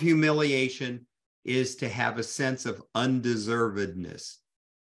goal of humiliation is to have a sense of undeservedness.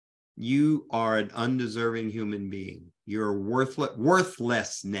 You are an undeserving human being. You're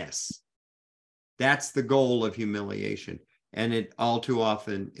worthlessness. That's the goal of humiliation. And it all too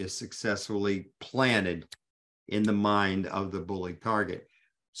often is successfully planted in the mind of the bullied target.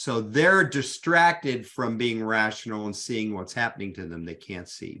 So they're distracted from being rational and seeing what's happening to them. They can't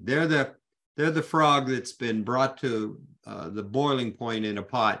see. They're the frog that's been brought to the boiling point in a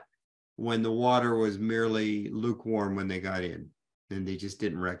pot when the water was merely lukewarm when they got in, and they just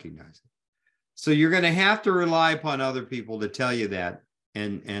didn't recognize it. So you're going to have to rely upon other people to tell you that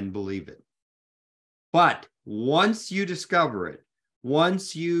and believe it. But once you discover it,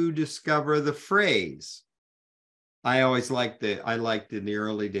 once you discover the phrase, I liked in the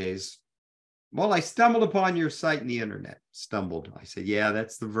early days, well, I stumbled upon your site in the internet. Stumbled. I said, yeah,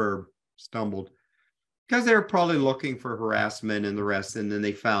 that's the verb, stumbled. Because they were probably looking for harassment and the rest, and then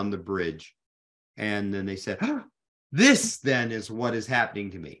they found the bridge. And then they said, this then is what is happening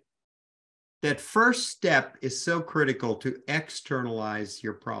to me. That first step is so critical to externalize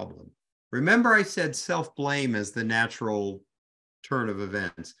your problem. Remember, I said self-blame is the natural turn of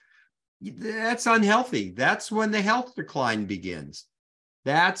events. That's unhealthy. That's when the health decline begins.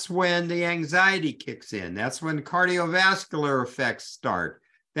 That's when the anxiety kicks in. That's when cardiovascular effects start.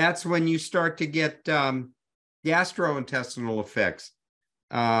 That's when you start to get gastrointestinal effects,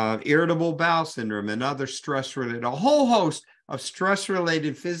 irritable bowel syndrome, and other stress-related, a whole host of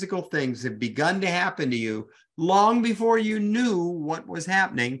stress-related physical things have begun to happen to you long before you knew what was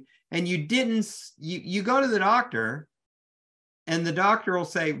happening. And you go to the doctor, and the doctor will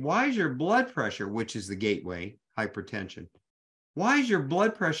say, why is your blood pressure, which is the gateway, hypertension, why is your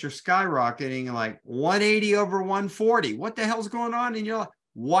blood pressure skyrocketing like 180 over 140? What the hell's going on in your life?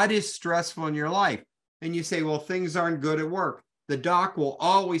 What is stressful in your life? And you say, well, things aren't good at work. The doc will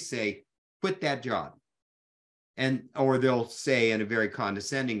always say, quit that job. Or they'll say in a very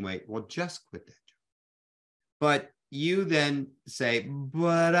condescending way, well, just quit that job. But you then say,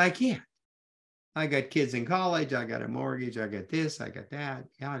 but I can't. I got kids in college. I got a mortgage. I got this. I got that.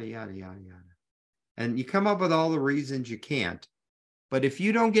 Yada, yada, yada, yada. And you come up with all the reasons you can't. But if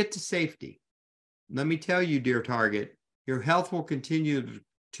you don't get to safety, let me tell you, dear target, your health will continue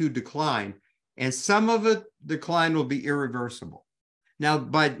to decline. And some of the decline will be irreversible. Now,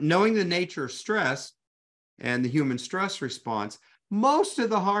 by knowing the nature of stress and the human stress response, most of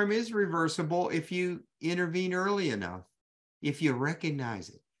the harm is reversible if you intervene early enough, if you recognize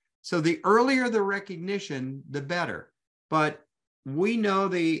it. So the earlier the recognition, the better. But we know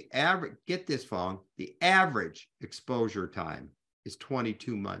the average, get this, Phong, the average exposure time is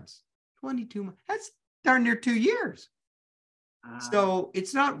 22 months. 22 months, that's darn near 2 years. So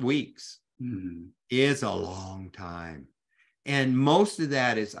it's not weeks. It's a long time. And most of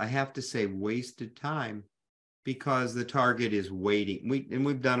that is, I have to say, wasted time, because the target is waiting.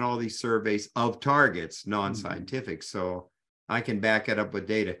 We've done all these surveys of targets, non-scientific, so I can back it up with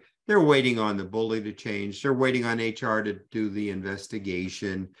data. They're waiting on the bully to change. They're waiting on HR to do the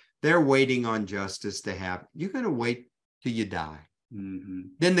investigation. They're waiting on justice to happen. You're going to wait till you die.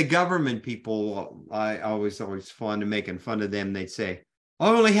 Then the government people, I always fond of making fun of them. They'd say, I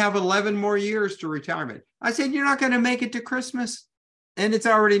only have 11 more years to retirement. I said, you're not going to make it to Christmas, and it's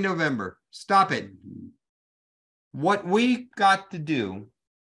already November. Stop it. What we got to do,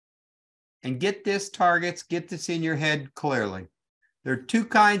 and get this, targets, get this in your head clearly. There are two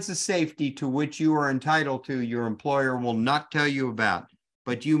kinds of safety to which you are entitled to, your employer will not tell you about,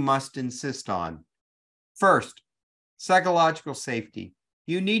 but you must insist on. First, psychological safety.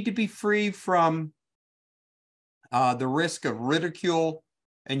 You need to be free from the risk of ridicule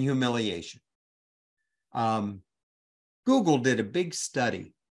and humiliation. Google did a big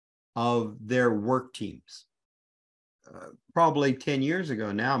study of their work teams. Probably 10 years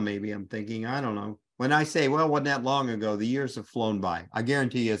ago now, maybe, I'm thinking, I don't know. When I say, well, wasn't that long ago, the years have flown by. I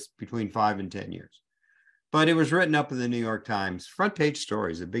guarantee you it's between 5 and 10 years. But it was written up in the New York Times. Front page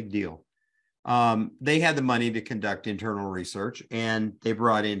stories, a big deal. They had the money to conduct internal research, and they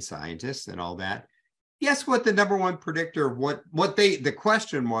brought in scientists and all that. Guess what the number one predictor of the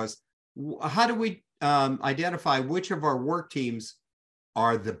question was, how do we identify which of our work teams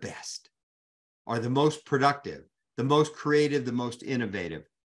are the best, are the most productive, the most creative, the most innovative?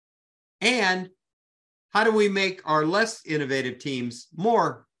 And how do we make our less innovative teams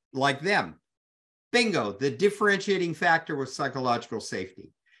more like them? Bingo, the differentiating factor was psychological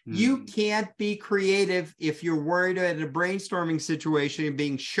safety. You can't be creative if you're worried at a brainstorming situation and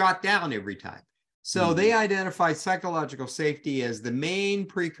being shot down every time. So they identified psychological safety as the main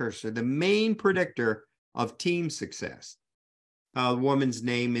precursor, the main predictor of team success. The woman's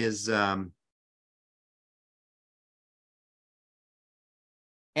name is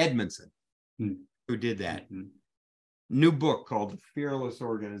Edmondson, who did that. New book called The Fearless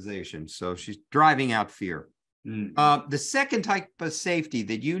Organization. So she's driving out fear. The second type of safety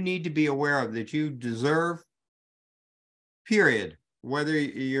that you need to be aware of, that you deserve, period, whether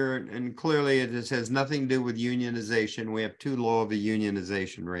you're, and clearly it has nothing to do with unionization. We have too low of a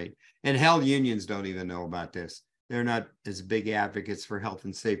unionization rate. And hell, unions don't even know about this. They're not as big advocates for health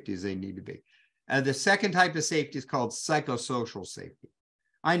and safety as they need to be. The second type of safety is called psychosocial safety.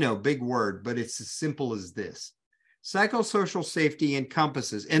 I know, big word, but it's as simple as this. Psychosocial safety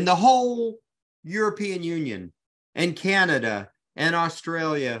encompasses, and the whole European Union and Canada and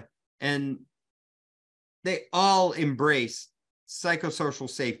Australia, and they all embrace psychosocial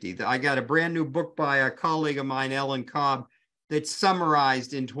safety. I got a brand new book by a colleague of mine, Ellen Cobb, that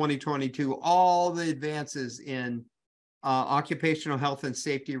summarized in 2022 all the advances in occupational health and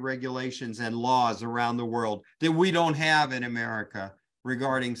safety regulations and laws around the world that we don't have in America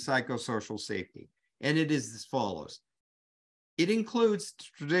regarding psychosocial safety. And it is as follows. It includes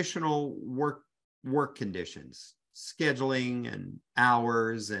traditional work conditions, scheduling and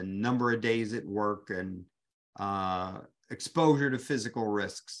hours and number of days at work and exposure to physical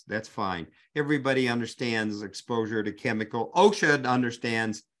risks. That's fine. Everybody understands exposure to chemical. OSHA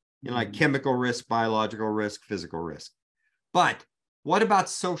understands, like chemical risk, biological risk, physical risk. But what about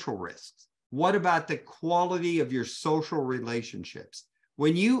social risks? What about the quality of your social relationships?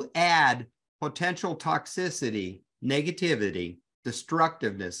 When you add potential toxicity, negativity,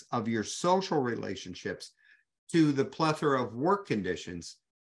 destructiveness of your social relationships to the plethora of work conditions,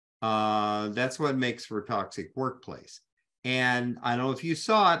 that's what makes for a toxic workplace. And I don't know if you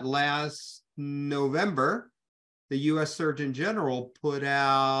saw it last November, the U.S. Surgeon General put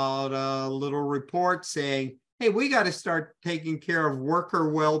out a little report saying, hey, we got to start taking care of worker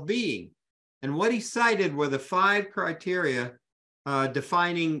well-being. And what he cited were the 5 criteria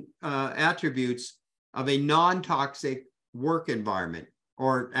defining attributes of a non-toxic work environment,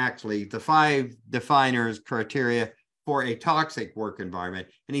 or actually the 5 definers criteria for a toxic work environment.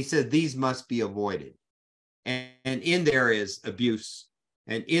 And he said these must be avoided. And in there is abuse,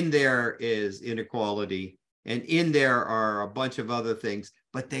 and in there is inequality, and in there are a bunch of other things,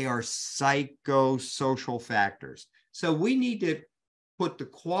 but they are psychosocial factors. So we need to put the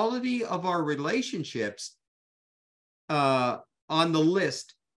quality of our relationships on the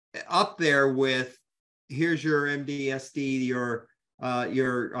list up there with, here's your MDSD, your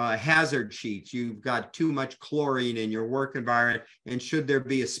hazard sheets. You've got too much chlorine in your work environment, and should there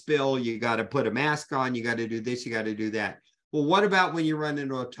be a spill, you got to put a mask on, you got to do this, you got to do that. Well, what about when you run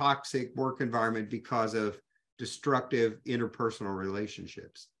into a toxic work environment because of destructive interpersonal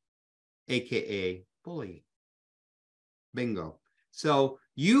relationships, aka bullying? Bingo. So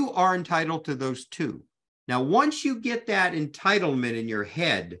you are entitled to those too. Now, once you get that entitlement in your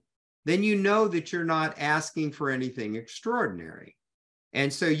head, then you know that you're not asking for anything extraordinary.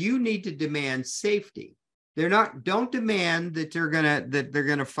 And so you need to demand safety. Don't demand that they're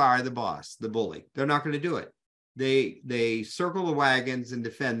gonna fire the boss, the bully. They're not going to do it. They circle the wagons and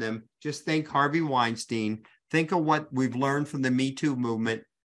defend them. Just think Harvey Weinstein. Think of what we've learned from the Me Too movement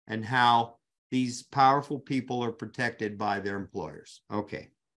and how these powerful people are protected by their employers. Okay,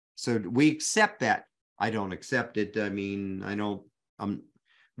 so we accept that. I don't accept it. I mean,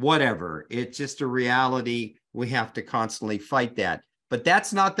 whatever. It's just a reality. We have to constantly fight that. But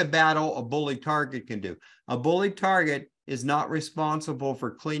that's not the battle a bullied target can do. A bullied target is not responsible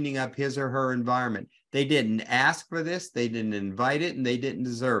for cleaning up his or her environment. They didn't ask for this, they didn't invite it, and they didn't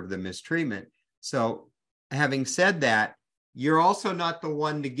deserve the mistreatment. So having said that, you're also not the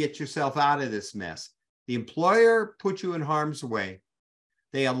one to get yourself out of this mess. The employer put you in harm's way.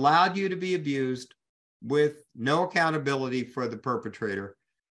 They allowed you to be abused with no accountability for the perpetrator.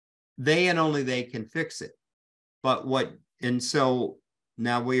 They and only they can fix it. And so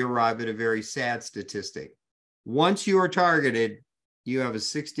now we arrive at a very sad statistic. Once you are targeted, you have a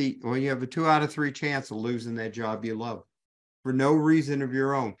 2 out of 3 chance of losing that job you love for no reason of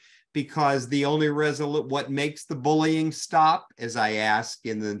your own. Because the only what makes the bullying stop, as I ask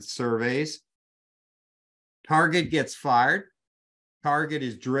in the surveys, target gets fired, target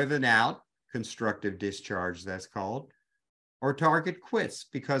is driven out, constructive discharge that's called, or target quits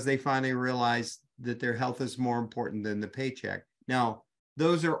because they finally realize that their health is more important than the paycheck. Now,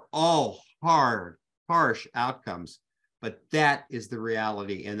 those are all harsh outcomes, but that is the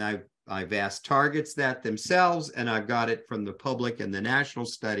reality. And I've asked targets that themselves, and I've got it from the public and the national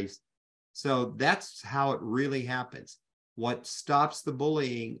studies. So that's how it really happens. What stops the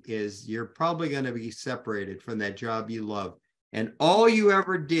bullying is you're probably going to be separated from that job you love. And all you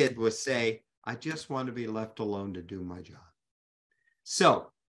ever did was say, I just want to be left alone to do my job.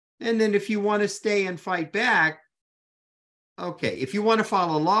 So, and then if you want to stay and fight back, okay, if you want to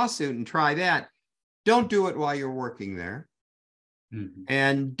file a lawsuit and try that, don't do it while you're working there. Mm-hmm.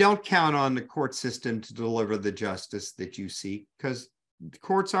 And don't count on the court system to deliver the justice that you seek, because the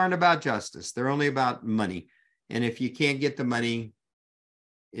courts aren't about justice. They're only about money. And if you can't get the money,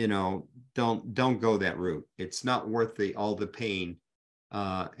 don't go that route. It's not worth all the pain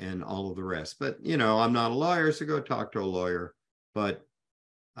and all of the rest. But, I'm not a lawyer, so go talk to a lawyer. But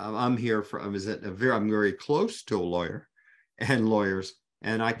I'm very close to a lawyer and lawyers,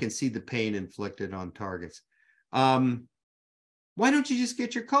 and I can see the pain inflicted on targets. Why don't you just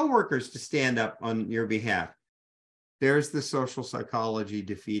get your coworkers to stand up on your behalf? There's the social psychology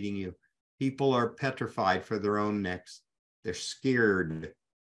defeating you. People are petrified for their own necks. They're scared.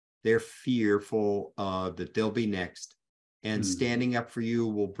 They're fearful that they'll be next. And standing up for you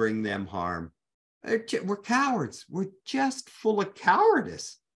will bring them harm. We're cowards. We're just full of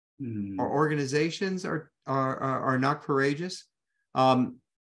cowardice. Our organizations are not courageous.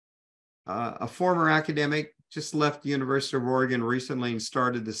 A former academic just left the University of Oregon recently and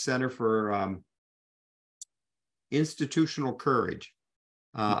started the Center for Institutional Courage.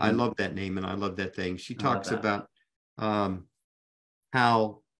 I love that name and I love that thing. She talks about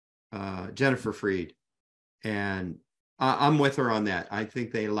how Jennifer Freed, and I'm with her on that. I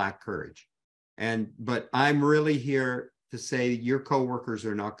think they lack courage. But I'm really here to say your coworkers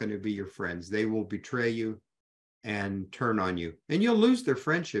are not going to be your friends. They will betray you and turn on you. And you'll lose their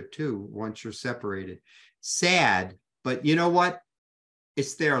friendship too once you're separated. Sad, but you know what?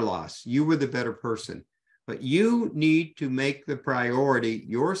 It's their loss. You were the better person. But you need to make the priority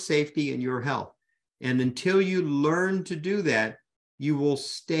your safety and your health. And until you learn to do that, you will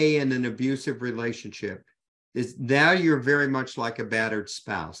stay in an abusive relationship. Now you're very much like a battered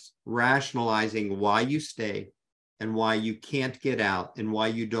spouse, rationalizing why you stay and why you can't get out and why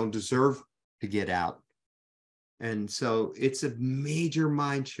you don't deserve to get out. And so it's a major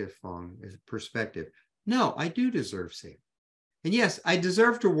mind shift, Phong, perspective. No, I do deserve safety. And yes, I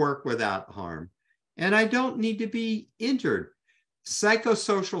deserve to work without harm. And I don't need to be injured.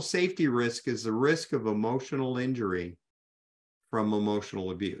 Psychosocial safety risk is the risk of emotional injury from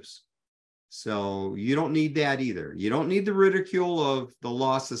emotional abuse. So you don't need that either. You don't need the ridicule of the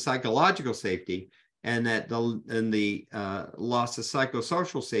loss of psychological safety, and that the loss of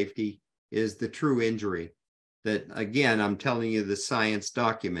psychosocial safety is the true injury. That, again, I'm telling you, the science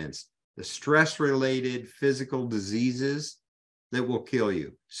documents the stress-related physical diseases that will kill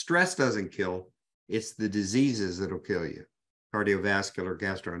you. Stress doesn't kill. It's the diseases that'll kill you. Cardiovascular,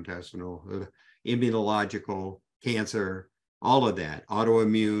 gastrointestinal, immunological, cancer, all of that,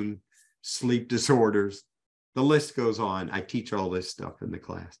 autoimmune, sleep disorders, the list goes on. I teach all this stuff in the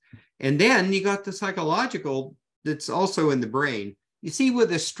class. And then you got the psychological that's also in the brain. You see,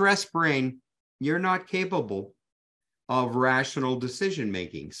 with a stressed brain, you're not capable of rational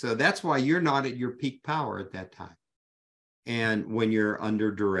decision-making. So that's why you're not at your peak power at that time. And when you're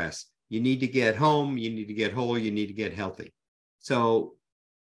under duress, you need to get home, you need to get whole, you need to get healthy. So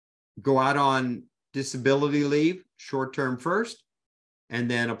go out on disability leave, short-term first, and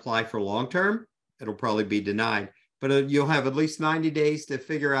then apply for long-term. It'll probably be denied, but you'll have at least 90 days to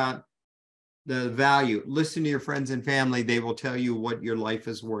figure out the value. Listen to your friends and family. They will tell you what your life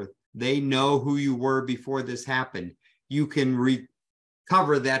is worth. They know who you were before this happened. You can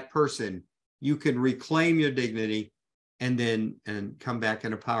recover that person. You can reclaim your dignity and come back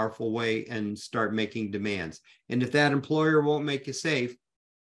in a powerful way and start making demands. And if that employer won't make you safe,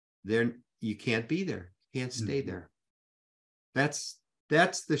 then you can't be there. You can't stay there. That's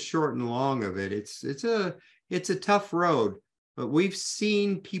the short and long of it. It's a tough road, but we've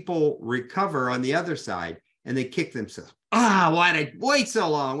seen people recover on the other side and they kick themselves. Why did I wait so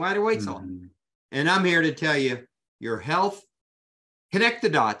long? Why did I wait so long? And I'm here to tell you, your health, connect the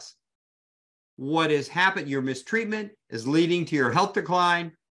dots. What has happened, your mistreatment is leading to your health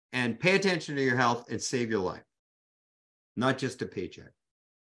decline, and pay attention to your health and save your life, not just a paycheck.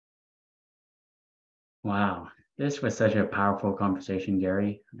 Wow. This was such a powerful conversation,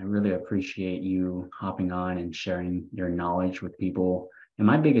 Gary. I really appreciate you hopping on and sharing your knowledge with people. And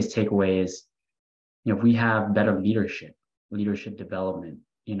my biggest takeaway is, if we have better leadership development,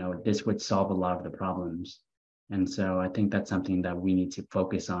 this would solve a lot of the problems. And so I think that's something that we need to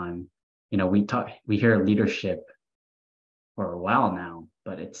focus on. We hear leadership for a while now,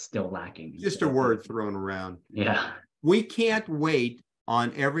 but it's still lacking. Just a word thrown around. Yeah. We can't wait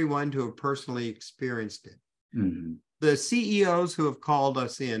on everyone to have personally experienced it. Mm-hmm. The CEOs who have called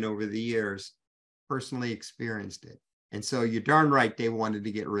us in over the years personally experienced it. And so you're darn right they wanted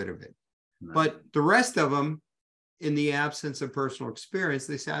to get rid of it. Right. But the rest of them, in the absence of personal experience,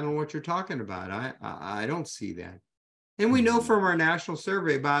 they say, I don't know what you're talking about. I don't see that. And we know from our national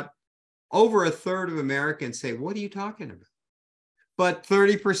survey about over a third of Americans say, what are you talking about? But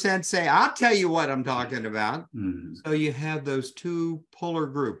 30% say, I'll tell you what I'm talking about. Mm-hmm. So you have those two polar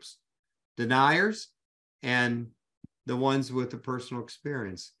groups, deniers and the ones with the personal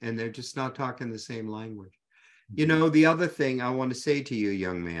experience. And they're just not talking the same language. Mm-hmm. The other thing I want to say to you,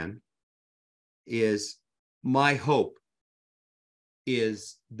 young man, is my hope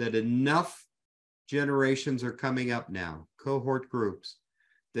is that enough generations are coming up now, cohort groups,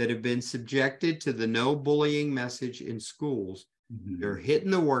 that have been subjected to the no bullying message in schools. Mm-hmm. They're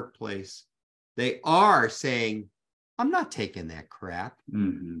hitting the workplace. They are saying, I'm not taking that crap.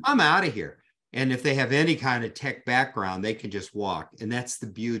 Mm-hmm. I'm out of here. And if they have any kind of tech background, they can just walk. And that's the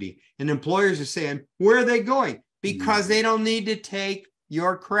beauty. And employers are saying, where are they going? Because they don't need to take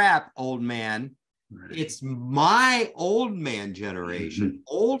your crap, old man. Right. It's my old man generation. Mm-hmm.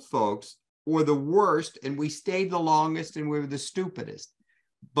 Old folks were the worst, and we stayed the longest, and we were the stupidest.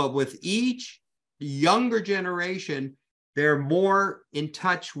 But with each younger generation, they're more in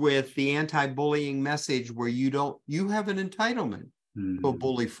touch with the anti-bullying message where you have an entitlement to a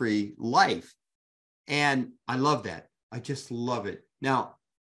bully-free life. And I love that. I just love it. Now,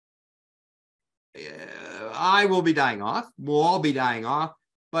 I will be dying off. We'll all be dying off.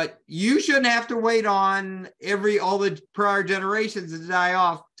 But you shouldn't have to wait on all the prior generations to die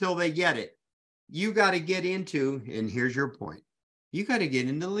off till they get it. You got to get into, and here's your point, you got to get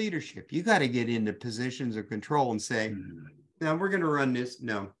into leadership. You got to get into positions of control and say, no, we're going to run this.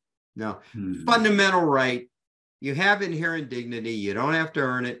 No. Fundamental right. You have inherent dignity. You don't have to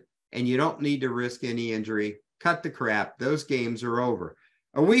earn it, and you don't need to risk any injury. Cut the crap. Those games are over.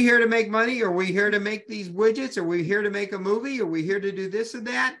 Are we here to make money? Are we here to make these widgets? Are we here to make a movie? Are we here to do this or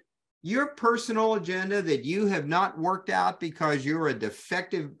that? Your personal agenda that you have not worked out because you're a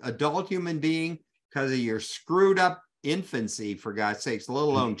defective adult human being because of your screwed up infancy, for God's sakes, let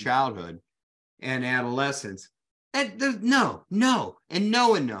alone childhood and adolescence. No.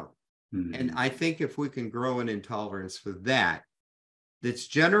 And I think if we can grow an intolerance for that, that's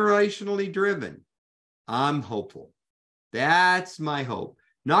generationally driven, I'm hopeful. That's my hope.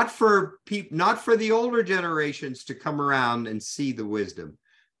 Not for the older generations to come around and see the wisdom,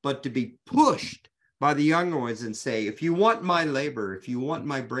 but to be pushed by the younger ones and say, if you want my labor, if you want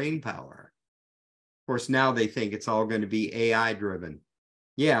my brain power. Of course, now they think it's all going to be AI driven.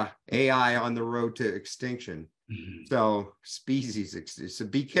 Yeah, AI on the road to extinction. So species, so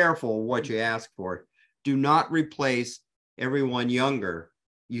be careful what you ask for. Do not replace everyone younger.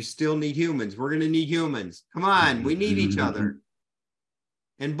 You still need humans. We're going to need humans. Come on, we need each other.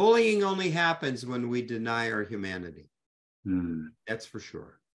 And bullying only happens when we deny our humanity. That's for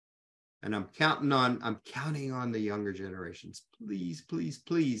sure. And I'm counting on the younger generations. Please, please,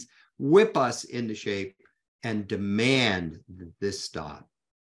 please whip us into shape and demand that this stop.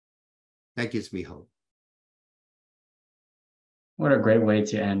 That gives me hope. What a great way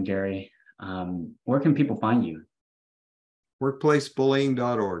to end, Gary. Where can people find you?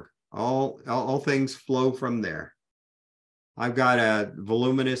 Workplacebullying.org. All things flow from there. I've got a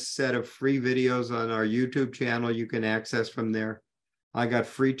voluminous set of free videos on our YouTube channel you can access from there. I got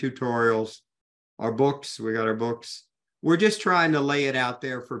free tutorials, our books. We got our books. We're just trying to lay it out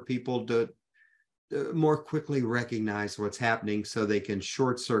there for people to more quickly recognize what's happening so they can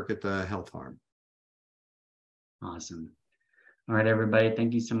short circuit the health harm. Awesome. All right, everybody.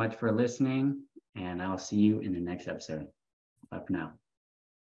 Thank you so much for listening, and I'll see you in the next episode. Bye for now.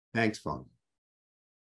 Thanks, Phong.